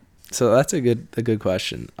girl? So that's a good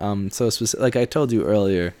question. So like I told you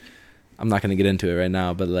earlier, I'm not gonna get into it right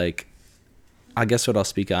now, but like, I guess what I'll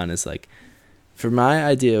speak on is like, for my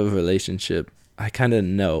idea of a relationship, I kind of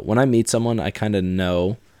know when I meet someone, I kind of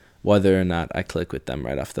know whether or not I click with them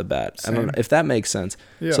right off the bat. Same. I don't know if that makes sense.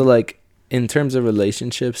 Yeah. So like in terms of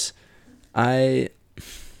relationships, I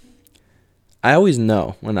always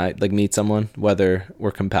know when I like meet someone whether we're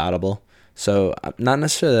compatible. So not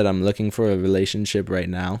necessarily that I'm looking for a relationship right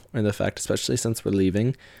now, or the fact, especially since we're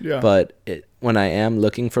leaving. Yeah. But when I am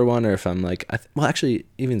looking for one, or if I'm like, actually,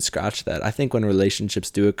 even scratch that. I think when relationships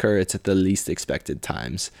do occur, it's at the least expected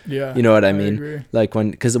times. Yeah. You know what I mean? Agree. Like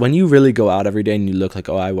because when you really go out every day and you look like,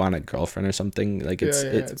 oh, I want a girlfront or something, like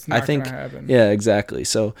it's not gonna happen. Yeah, exactly.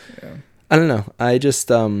 So I don't know. I just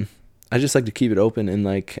like to keep it open, and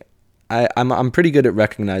like, I'm pretty good at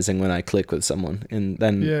recognizing when I click with someone, and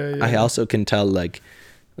then I also can tell like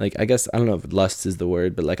I guess I don't know if lust is the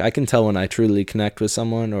word, but like I can tell when I truly connect with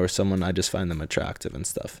someone, or someone I just find them attractive and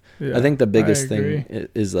stuff. Yeah, I think the biggest thing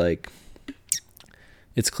is like,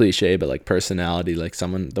 it's cliche, but like personality, like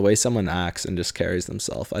the way someone acts and just carries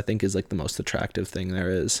themselves, I think is like the most attractive thing there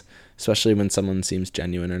is, especially when someone seems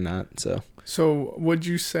genuine or not. So would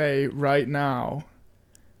you say right now,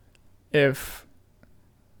 if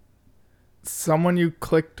someone you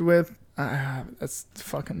clicked with, that's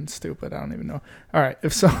fucking stupid. I don't even know. All right,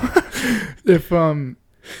 because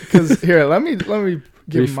here, let me give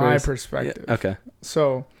rephrase. My perspective. Yeah, okay.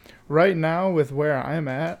 So right now, with where I'm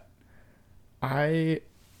at, I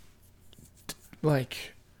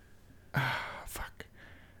like, fuck.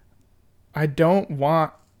 I don't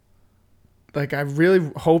want, like, I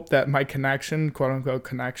really hope that my connection, quote unquote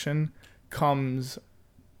connection, comes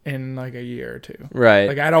in like a year or two. Right.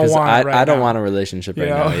 Like I don't want I don't want a relationship right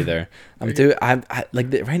now either. I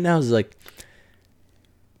like right now is like,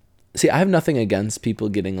 see, I have nothing against people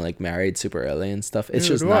getting like married super early and stuff. It's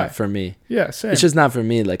just not for me. Yeah, same. It's just not for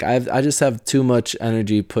me. Like I just have too much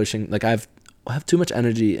energy pushing. Like I have too much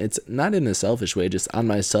energy. It's not in a selfish way, just on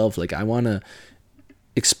myself. Like I want to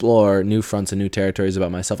explore new fronts and new territories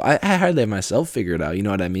about myself. I hardly have myself figured out. You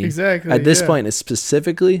know what I mean? Exactly. At this point, it's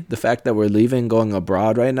specifically the fact that we're leaving, going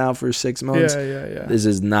abroad right now for 6 months. Yeah. This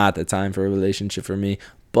is not the time for a relationship for me.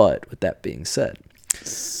 But with that being said,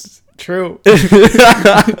 true.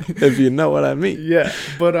 If you know what I mean. Yeah,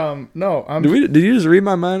 but no. Did you just read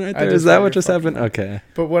my mind right there? Is that what just happened? Okay.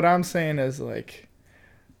 But what I'm saying is like,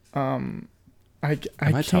 Am I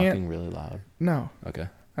can't. Talking really loud? No. Okay.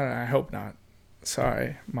 I hope not.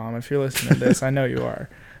 Sorry, Mom, if you're listening to this. I know you are.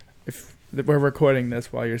 If we're recording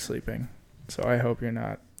this while you're sleeping, so I hope you're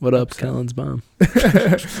not. What up, Kellen's mom?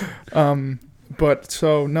 But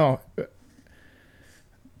so no.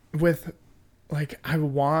 With, like, I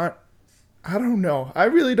don't know. I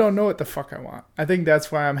really don't know what the fuck I want. I think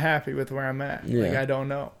that's why I'm happy with where I'm at. Yeah. Like, I don't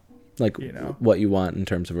know. Like, you know, what you want in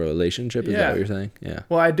terms of a relationship? Is that what you're saying? Yeah.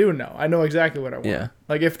 Well, I do know. I know exactly what I want. Yeah.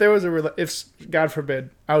 Like, if there was if, God forbid,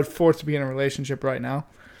 I was forced to be in a relationship right now,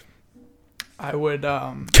 I would,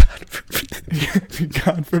 God forbid.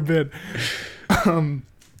 God forbid.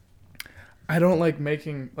 I don't like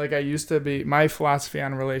making, like I used to be, my philosophy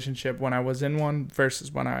on a relationship when I was in one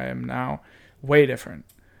versus when I am now, way different.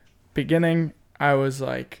 Beginning, I was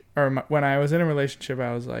like, when I was in a relationship,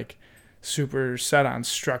 I was like super set on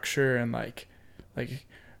structure and like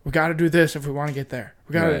we got to do this if we want to get there.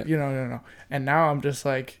 We got to, Right. no. And now I'm just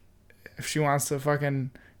like, if she wants to fucking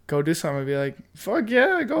go do something, I'd be like, fuck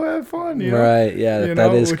yeah, go have fun. You know? Right. Yeah. You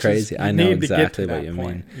that know, is which crazy. you I know need to get to exactly what that you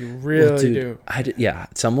point. mean. You really Well, dude, do. yeah.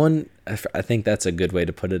 Someone, I think that's a good way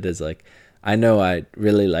to put it is like, I know I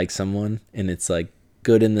really like someone and it's like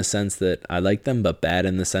good in the sense that I like them, but bad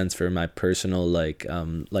in the sense for my personal, like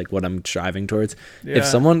what I'm striving towards. Yeah. If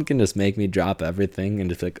someone can just make me drop everything and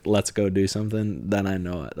just like, let's go do something, then I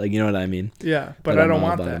know it. Like, you know what I mean? Yeah. But That I I'm don't all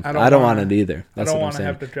want about that. them. I don't want it either. I That's don't what I'm want to saying.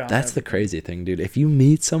 have to drop That's the everything. crazy thing, dude. If you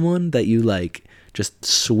meet someone that you like just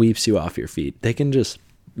sweeps you off your feet, they can just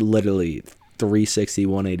literally 360,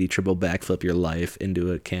 180 triple backflip your life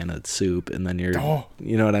into a can of soup, and then you're,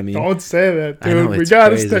 you know what I mean? Don't say that, I know, dude. We it's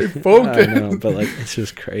gotta crazy. stay focused. I know, but like it's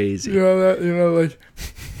just crazy. You know that? You know, like,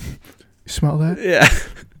 you smell that? Yeah.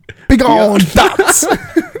 Big old dots.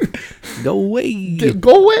 Go away.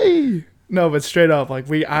 Go away. No, but straight up, like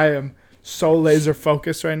I am so laser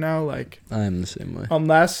focused right now. Like, I'm the same way.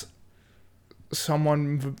 unless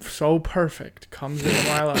someone so perfect comes into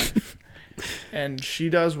my life and she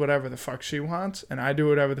does whatever the fuck she wants and I do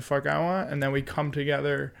whatever the fuck I want, and then we come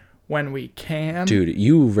together when we can. Dude,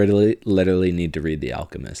 you literally need to read The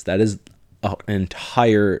Alchemist. That is an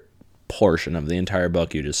entire portion of the entire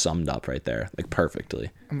book you just summed up right there, like perfectly.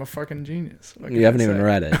 I'm a fucking genius. You haven't even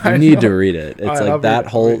read it. You need to read it. It's I like that read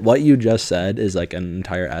it. whole, what you just said is like an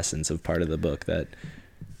entire essence of part of the book that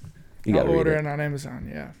you I'll gotta read order it. it on Amazon,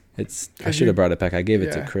 yeah. I should have brought it back. I gave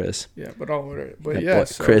it to Yeah. Chris. Yeah, but I'll order it. But That yeah, boy-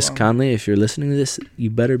 so, Chris Conley, if you're listening to this,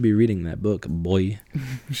 you better be reading that book, boy.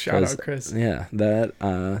 shout out Chris. Yeah, that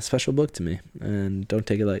special book to me, and don't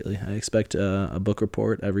take it lightly. I expect a book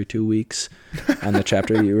report every 2 weeks on the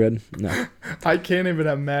chapter you read. No, I can't even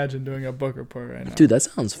imagine doing a book report right now. dude, that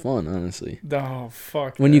sounds fun, honestly. Oh,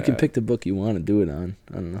 fuck When that. you can pick the book you want to do it on,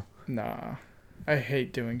 I don't know. Nah. I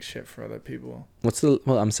hate doing shit for other people.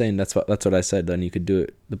 Well, I'm saying that's what I said. Then you could do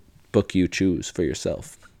it the book you choose for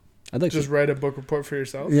yourself. I'd like Just write a book report for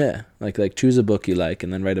yourself? Yeah, like choose a book you like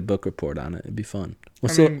and then write a book report on it. It'd be fun.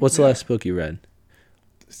 What's I mean, the last book you read?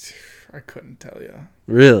 I couldn't tell you.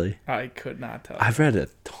 Really? I could not tell you. I've read a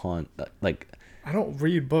ton. Like, I don't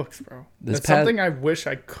read books, bro. This It's something I wish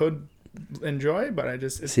I could enjoy, but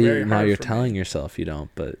it's see, very hard now you're for telling me. yourself you don't,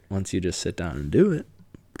 but once you just sit down and do it,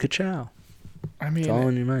 ka-chow. I mean, It's all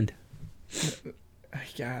in your mind. I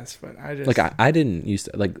guess, but I just... Like, I didn't used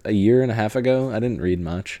to, like, a year and a half ago, I didn't read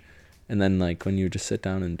much. And then, like, when you just sit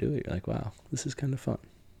down and do it, you're like, wow, this is kind of fun.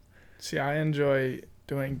 See, I enjoy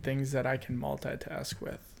doing things that I can multitask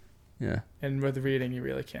with. Yeah. And with reading, you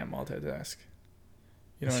really can't multitask.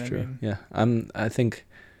 You know That's what true. I mean? Yeah. I think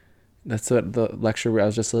that's what the lecture I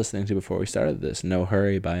was just listening to before we started this, No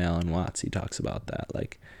Hurry by Alan Watts. He talks about that.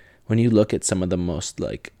 Like, when you look at some of the most,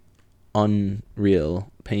 like,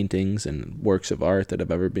 unreal paintings and works of art that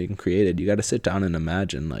have ever been created, you got to sit down and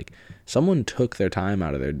imagine, like, someone took their time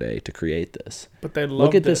out of their day to create this. But they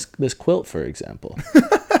look at this quilt, for example.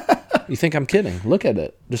 You think I'm kidding? Look at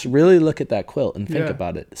it. Just really look at that quilt and think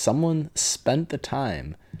about it. Someone spent the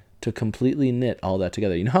time to completely knit all that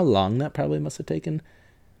together. You know how long that probably must have taken?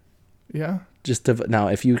 Yeah. Now,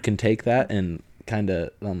 if you can take that and kind of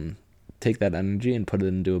take that energy and put it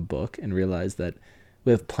into a book and realize that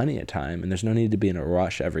we have plenty of time and there's no need to be in a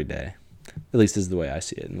rush every day. At least this is the way I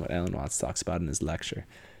see it and what Alan Watts talks about in his lecture.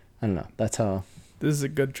 I don't know. That's how... This is a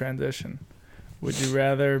good transition. Would you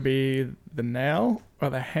rather be the nail or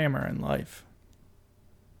the hammer in life?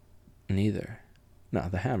 Neither. No,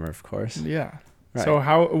 the hammer, of course. Yeah. Right.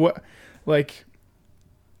 So like,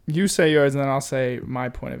 you say yours and then I'll say my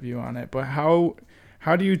point of view on it. But how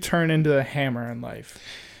do you turn into the hammer in life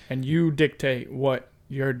and you dictate what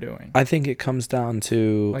you're doing? I think it comes down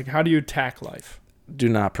to... Like, how do you attack life? Do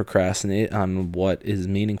not procrastinate on what is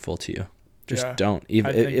meaningful to you. Just don't.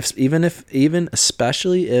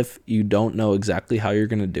 Especially if you don't know exactly how you're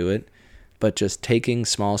going to do it, but just taking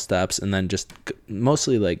small steps and then just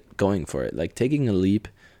mostly like going for it, like taking a leap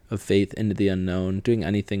of faith into the unknown, doing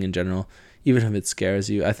anything in general, even if it scares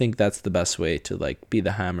you. I think that's the best way to like be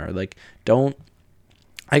the hammer. Like, don't,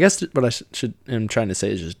 I guess what I'm trying to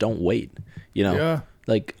say is just don't wait, you know? Yeah.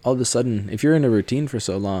 Like, all of a sudden, if you're in a routine for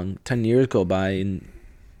so long, 10 years go by and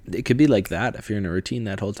it could be like that. If you're in a routine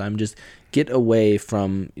that whole time, just get away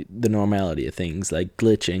from the normality of things, like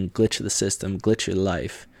glitch the system, glitch your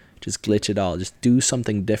life, just glitch it all. Just do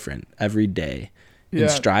something different every day and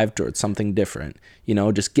strive towards something different. You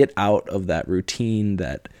know, just get out of that routine,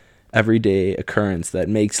 that everyday occurrence that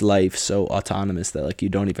makes life so autonomous that like you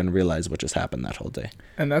don't even realize what just happened that whole day.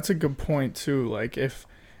 And that's a good point too. Like if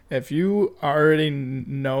you already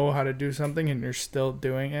know how to do something and you're still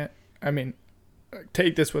doing it, I mean,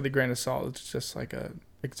 take this with a grain of salt. It's just like a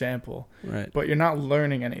example, right? But you're not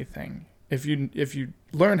learning anything. If you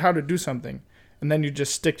learn how to do something and then you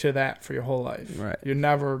just stick to that for your whole life, right? You're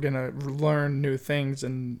never gonna learn new things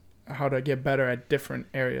and how to get better at different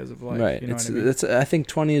areas of life. Right. You know what I mean? I think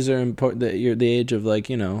 20s are important. That you're the age of like,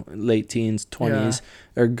 you know, late teens, 20s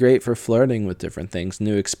are great for flirting with different things,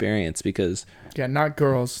 new experience, because not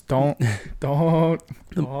girls. Don't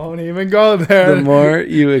even go there. The more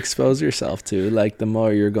you expose yourself to, like, the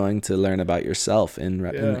more you're going to learn about yourself in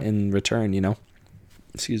return, you know.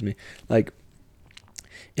 Excuse me. Like,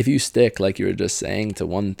 if you stick, like you were just saying, to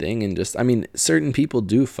one thing and just, I mean, certain people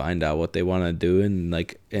do find out what they want to do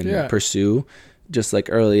and pursue just like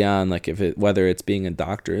early on, like whether it's being a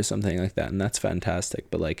doctor or something like that. And that's fantastic.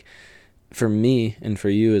 But like for me and for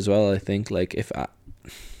you as well, I think like if I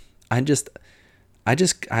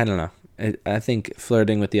don't know. I think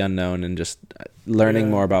flirting with the unknown and just learning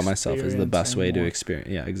more about myself is the best way to experience.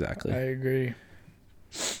 Yeah, exactly. I agree.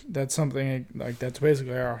 That's something like that's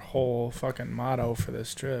basically our whole fucking motto for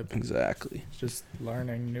this trip. Exactly. Just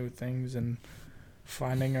learning new things and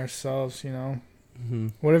finding ourselves, you know. Mm-hmm.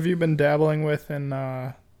 What have you been dabbling with in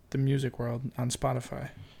the music world on Spotify?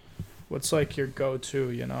 What's like your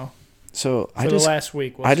go-to, you know? So for the last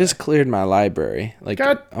week, I just cleared my library. Like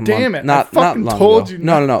God a damn month, it! I fucking not told ago. you.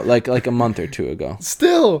 No, like a month or two ago.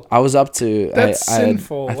 Still, I was up to. That's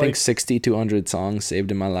sinful. I think 6,200 songs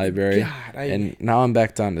saved in my library, and now I'm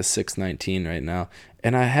back down to 619 right now.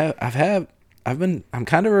 And I'm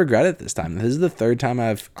kind of regret it this time. This is the third time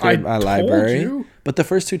I've cleared my library. But the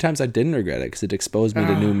first two times I didn't regret it because it exposed me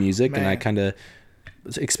to new music, and I kind of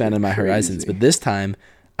expanded my horizons. But this time,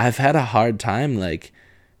 I've had a hard time like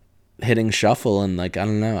hitting shuffle, and like I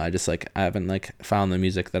don't know, I haven't like found the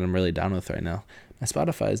music that I'm really down with right now. My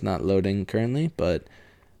Spotify is not loading currently, but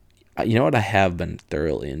you know what I have been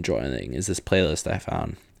thoroughly enjoying is this playlist I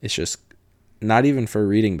found. It's just not even for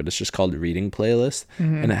reading, but it's just called Reading Playlist.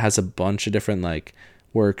 Mm-hmm. And it has a bunch of different like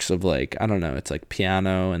works of like, I don't know, it's like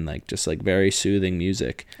piano and like just like very soothing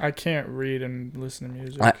music. I can't read and listen to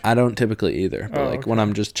music. I don't typically either, but when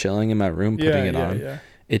I'm just chilling in my room putting it on,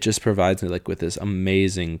 it just provides me like with this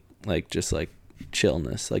amazing like just like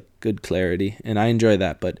chillness, like good clarity, and I enjoy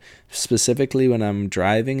that. But specifically when I'm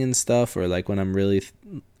driving and stuff, or like when I'm really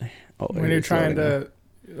when you're trying to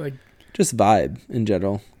like just vibe in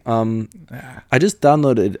general. I just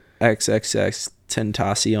downloaded XXX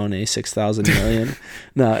Tentacion 6,000 million.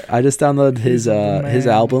 No, I just downloaded his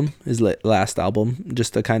album, his last album,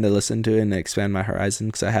 just to kind of listen to it and expand my horizon,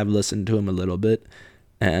 because I have listened to him a little bit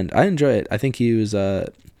and I enjoy it. I think he was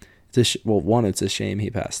it's a shame he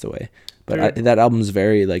passed away, but that album's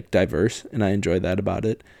very like diverse, and I enjoy that about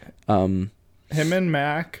it. Him and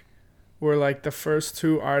Mac were like the first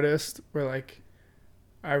two artists where like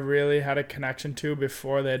I really had a connection to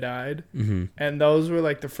before they died. Mm-hmm. And those were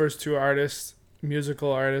like the first two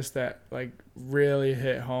musical artists that like really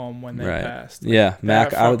hit home when they passed. Like, yeah,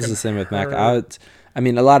 Mac, I was the same with Mac. I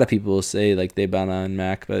mean, a lot of people will say like they've been on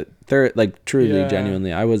Mac, but they're like truly,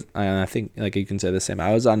 genuinely. I think like you can say the same.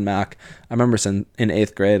 I was on Mac. I remember in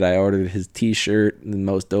 8th grade, I ordered his T-shirt, the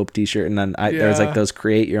most dope T-shirt, and then there was like those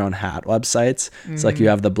create your own hat websites. Mm-hmm. It's like you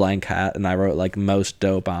have the blank hat, and I wrote like most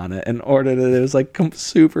dope on it and ordered it. It was like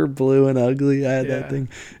super blue and ugly. I had that thing.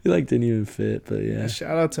 It like didn't even fit, but yeah.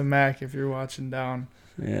 Shout out to Mac if you're watching down.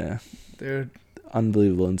 Yeah, dude.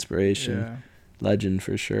 Unbelievable inspiration. Yeah. Legend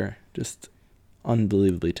for sure. Just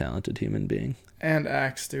unbelievably talented human being. And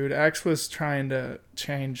Axe, dude. Axe was trying to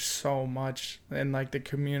change so much in like the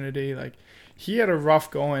community. Like he had a rough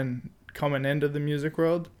going coming into the music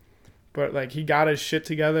world, but like he got his shit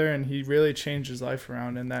together and he really changed his life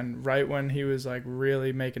around. And then right when he was like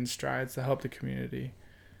really making strides to help the community,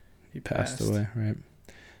 he passed away. Right.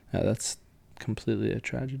 Yeah, that's completely a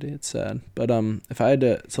tragedy. It's sad. But if I had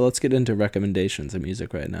to, so let's get into recommendations of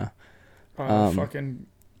music right now. Fucking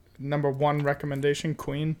number one recommendation,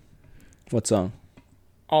 Queen. What song?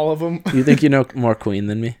 All of them. You think you know more Queen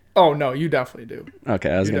than me? Oh, no, you definitely do.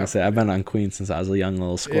 Okay, I was going to say, I've been on Queen since I was a young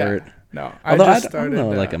little squirt. Yeah, no, although I don't know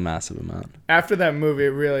like a massive amount. After that movie, it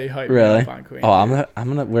really hyped me up on Queen. Oh,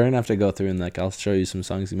 we're going to have to go through and like, I'll show you some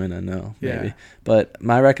songs you might not know, maybe. Yeah. But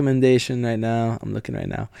my recommendation right now, I'm looking right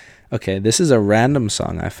now. Okay, this is a random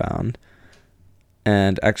song I found.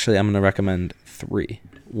 And actually, I'm going to recommend 3.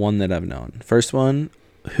 One that I've known. First one,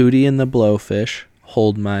 Hootie and the Blowfish,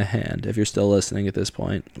 Hold My Hand. If you're still listening at this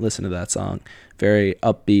point, listen to that song. Very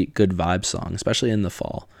upbeat, good vibe song, especially in the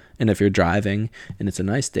fall. And if you're driving and it's a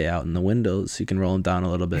nice day out in the windows, you can roll them down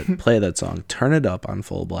a little bit, play that song, turn it up on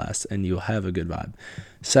full blast, and you'll have a good vibe.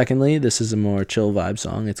 Secondly, this is a more chill vibe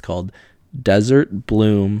song. It's called Desert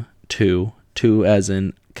Bloom 2, 2 as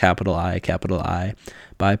in capital I,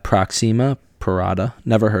 by Proxima Parada.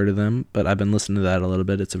 Never heard of them, but I've been listening to that a little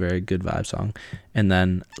bit. It's a very good vibe song. And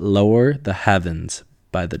then Lower the Heavens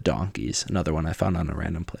by the Donkeys, another one I found on a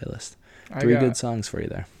random playlist. Three good songs for you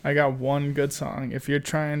there. I got one good song. If you're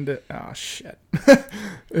trying to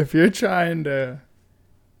if you're trying to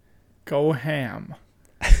go ham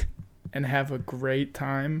and have a great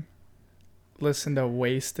time, listen to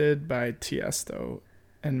Wasted by Tiesto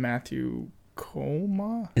and Matthew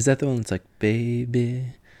Coma. Is that the one that's like,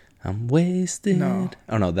 baby, I'm wasted? No.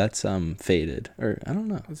 Oh no, that's Faded. Or I don't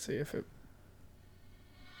know. Let's see if it.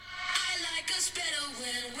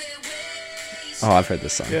 Oh, I've heard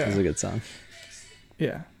this song. Yeah. This is a good song.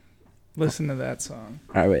 Yeah. Listen to that song.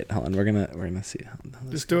 All right, wait, hold on. We're gonna see.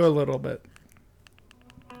 Just do a little bit.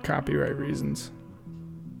 Copyright reasons.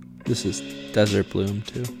 This is Desert Bloom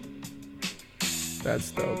 2. That's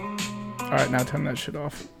dope. All right, now turn that shit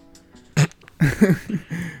off.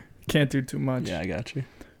 Can't do too much. Yeah, I got you.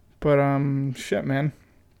 But shit, man.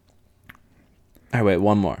 All right, wait,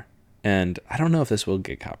 one more. And I don't know if this will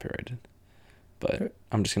get copyrighted, but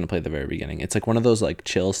I'm just gonna play the very beginning. It's like one of those like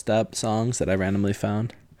chill step songs that I randomly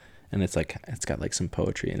found, and it's like it's got like some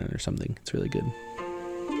poetry in it or something. It's really good.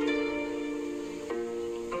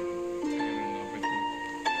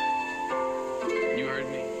 You heard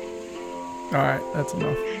me. All right, that's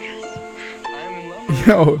enough. I'm in love.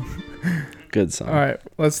 Yo. Good song. All right,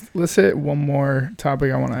 let's hit one more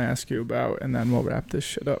topic I want to ask you about, and then we'll wrap this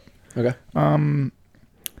shit up. Okay.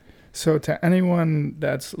 So to anyone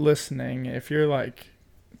that's listening, if you're like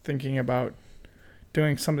thinking about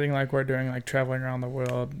doing something like we're doing, like traveling around the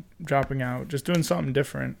world, dropping out, just doing something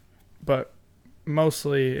different, but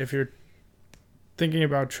mostly if you're thinking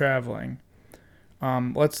about traveling,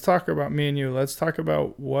 let's talk about me and you. Let's talk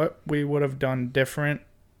about what we would have done different,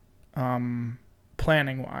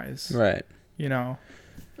 planning wise. Right. You know.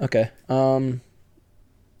 Okay. One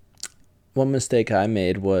mistake I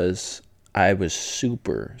made was I was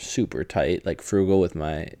super, super tight, like frugal with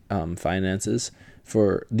my finances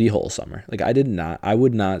for the whole summer. Like I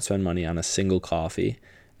would not spend money on a single coffee,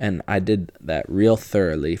 and I did that real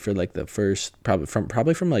thoroughly for like the first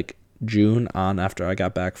probably from like June on, after I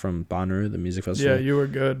got back from Bonnaroo, the music festival. Yeah, you were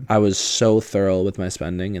good. I was so thorough with my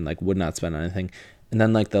spending and like would not spend anything. And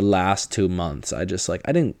then like the last 2 months, I just like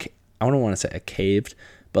I don't want to say I caved,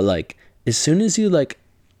 but like as soon as you like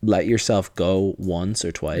let yourself go once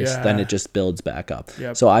or twice, then it just builds back up.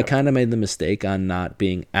 So I kind of made the mistake on not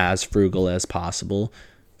being as frugal as possible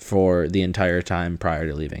for the entire time prior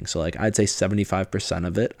to leaving. So like I'd say 75%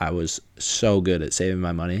 of it, I was so good at saving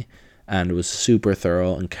my money and was super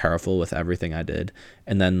thorough and careful with everything I did.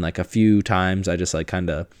 And then like a few times I just like kind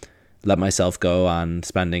of let myself go on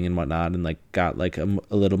spending and whatnot, and like got like a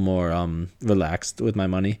little more relaxed with my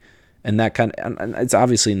money. And that kind of, and it's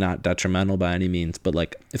obviously not detrimental by any means, but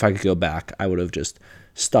like if I could go back, I would have just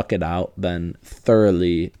stuck it out, been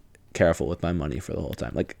thoroughly careful with my money for the whole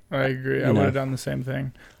time. Like I agree. I would have done the same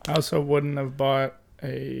thing. I also wouldn't have bought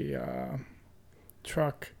a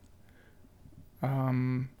truck.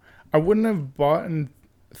 I wouldn't have bought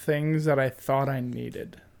things that I thought I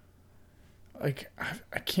needed. Like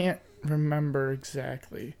I can't remember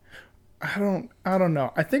exactly. I don't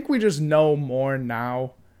know. I think we just know more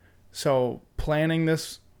now. So planning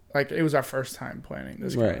this, like it was our first time planning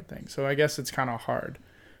this kind of thing. So I guess it's kind of hard.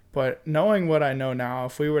 But knowing what I know now,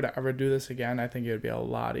 if we were to ever do this again, I think it would be a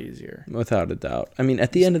lot easier. Without a doubt. I mean,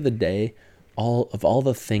 at the end of the day, all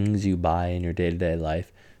the things you buy in your day-to-day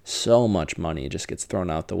life, so much money just gets thrown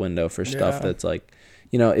out the window for stuff that's like,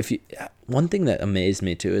 you know, one thing that amazed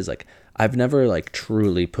me too is like I've never like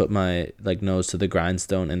truly put my like nose to the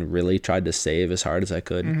grindstone and really tried to save as hard as I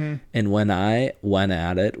could. Mm-hmm. And when I went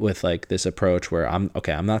at it with like this approach where I'm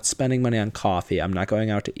not spending money on coffee, I'm not going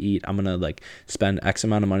out to eat, I'm gonna like spend X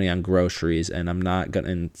amount of money on groceries, and I'm not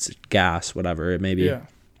gonna gas, whatever it may be. Yeah.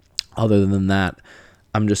 Other than that,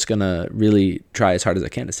 I'm just gonna really try as hard as I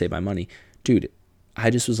can to save my money. Dude, I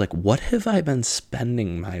just was like, what have I been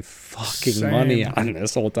spending my fucking money on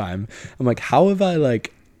this whole time? I'm like, how have I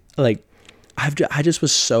like I just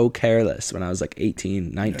was so careless when I was like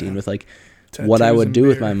 18, 19 with like tattoos, what I would do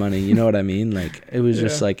with my money. You know what I mean? Like it was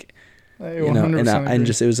just like, you know, and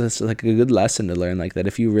just, it was just like a good lesson to learn, like that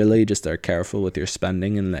if you really just are careful with your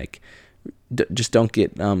spending and like, just don't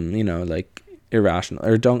get, you know, like irrational,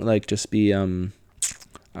 or don't like just be, I don't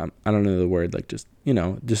know the word, like just, you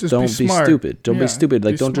know, just don't be stupid. Don't be stupid.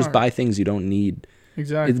 Like don't just buy things you don't need.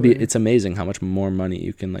 Exactly. It's amazing how much more money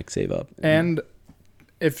you can like save up. And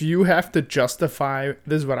if you have to justify,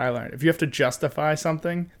 this is what I learned. If you have to justify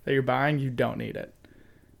something that you're buying, you don't need it.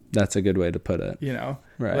 That's a good way to put it. You know,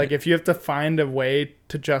 Right. like if you have to find a way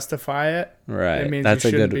to justify it, Right. it means That's you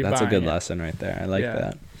a shouldn't good. be That's a buying good it. lesson right there. I like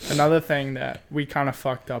that. Another thing that we kind of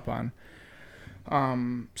fucked up on.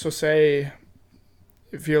 So say,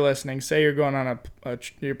 if you're listening, say you're going on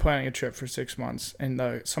you're planning a trip for 6 months,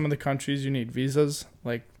 and some of the countries you need visas,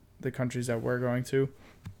 like the countries that we're going to.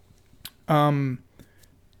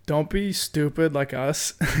 Don't be stupid like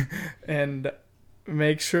us, and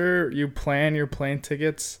make sure you plan your plane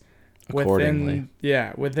tickets Accordingly.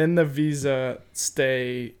 within the visa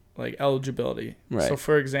stay like eligibility. Right. So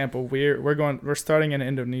for example, we're starting in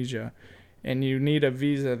Indonesia, and you need a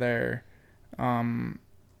visa there,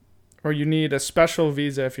 or you need a special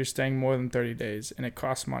visa if you're staying more than 30 days, and it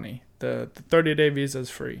costs money. The 30-day visa is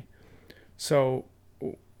free. So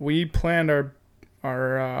we planned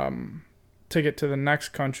our ticket to the next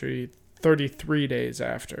country 33 days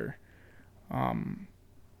after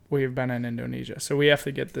we've been in Indonesia. So we have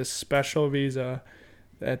to get this special visa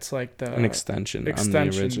that's like an extension on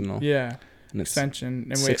the original. Yeah, and it's extension.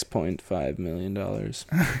 And $6.5 million.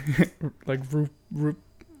 like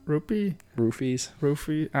rupee? Roofies?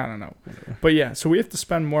 I don't know. Whatever. But yeah, so we have to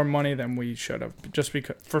spend more money than we should have just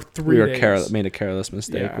because for 3 days. We made a careless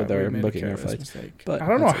mistake with our booking our flights. Mistake. But I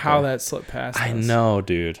don't know that's how okay. that slipped past us. I know,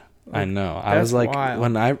 dude. I know. I was like, wild.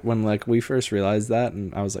 when like we first realized that,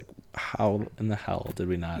 and I was like, how in the hell did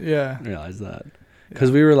we not realize that? Because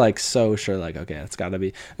we were like so sure, like, okay, it's got to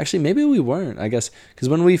be. Actually, maybe we weren't. I guess because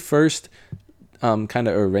when we first kind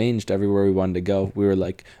of arranged everywhere we wanted to go, we were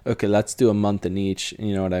like, okay, let's do a month in each.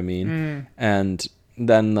 You know what I mean? And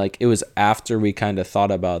then like it was after we kind of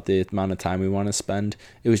thought about the amount of time we want to spend,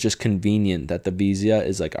 it was just convenient that the visa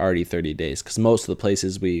is like already 30 days, because most of the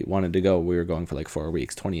places we wanted to go, we were going for like 4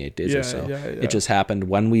 weeks, 28 days or so. It just happened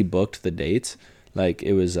when we booked the dates, like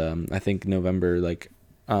it was I think November like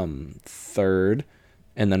 3rd,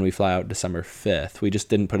 and then we fly out December 5th. We just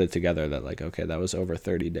didn't put it together that like, okay, that was over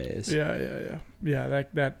 30 days. Yeah,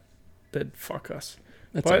 that did fuck us.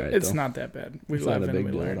 That's but all right, it's though. not that bad. We It's live not a and big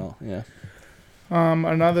we deal learn. at all. Yeah.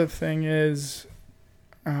 Another thing is,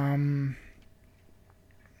 I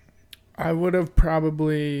would have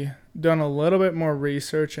probably done a little bit more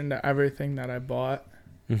research into everything that I bought.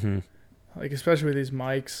 Mm-hmm. Like, especially with these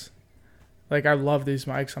mics. Like, I love these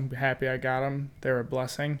mics. I'm happy I got them. They're a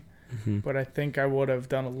blessing. Mm-hmm. But I think I would have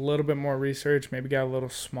done a little bit more research. Maybe got a little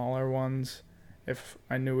smaller ones if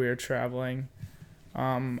I knew we were traveling.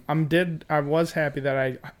 I was happy that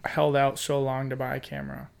I held out so long to buy a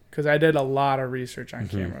camera, because I did a lot of research on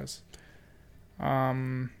cameras.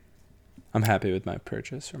 I'm happy with my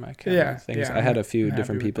purchase for my camera. I had a few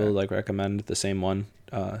different people like recommend the same one,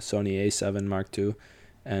 Sony A7 Mark II,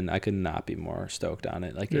 and I could not be more stoked on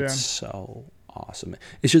it. Like it's so awesome.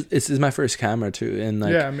 It's my first camera too, and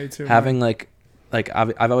like me too. having like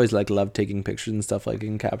I've always like loved taking pictures and stuff, like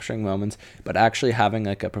and capturing moments, but actually having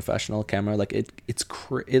like a professional camera, like it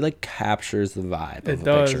like captures the vibe of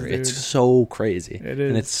a picture. Dude. It's so crazy. It is.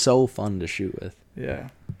 And it's so fun to shoot with. Yeah.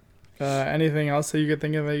 Anything else that you could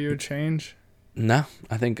think of that you would change? No,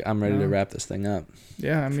 I think I'm ready to wrap this thing up.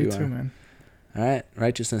 Yeah, me too, man. All right,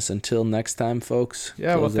 righteousness. Until next time, folks.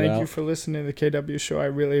 Yeah, well, thank you for listening to the KW Show. I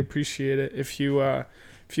really appreciate it. If you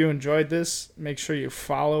enjoyed this, make sure you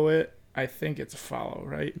follow it. I think it's a follow,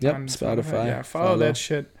 right? Yep, on Spotify. Yeah, follow that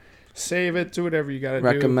shit. Save it. Do whatever you got to do.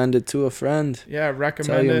 Recommend it to a friend. Yeah,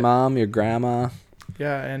 recommend Tell your it. mom, your grandma.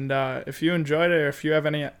 Yeah, and if you enjoyed it, or if you have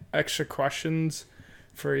any extra questions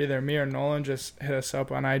for either me or Nolan, just hit us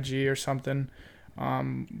up on IG or something.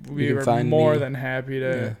 We are more than happy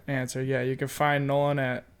to answer. Yeah, you can find Nolan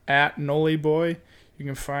at NoleyBoy. You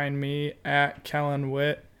can find me at Kellen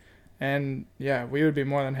Witt. And yeah, we would be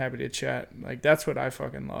more than happy to chat. Like, that's what I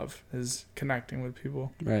fucking love, is connecting with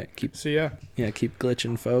people. Right. So yeah. Yeah, keep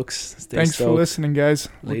glitching, folks. Stay Thanks stoked. for listening, guys.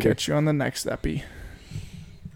 We'll Later. catch you on the next epi.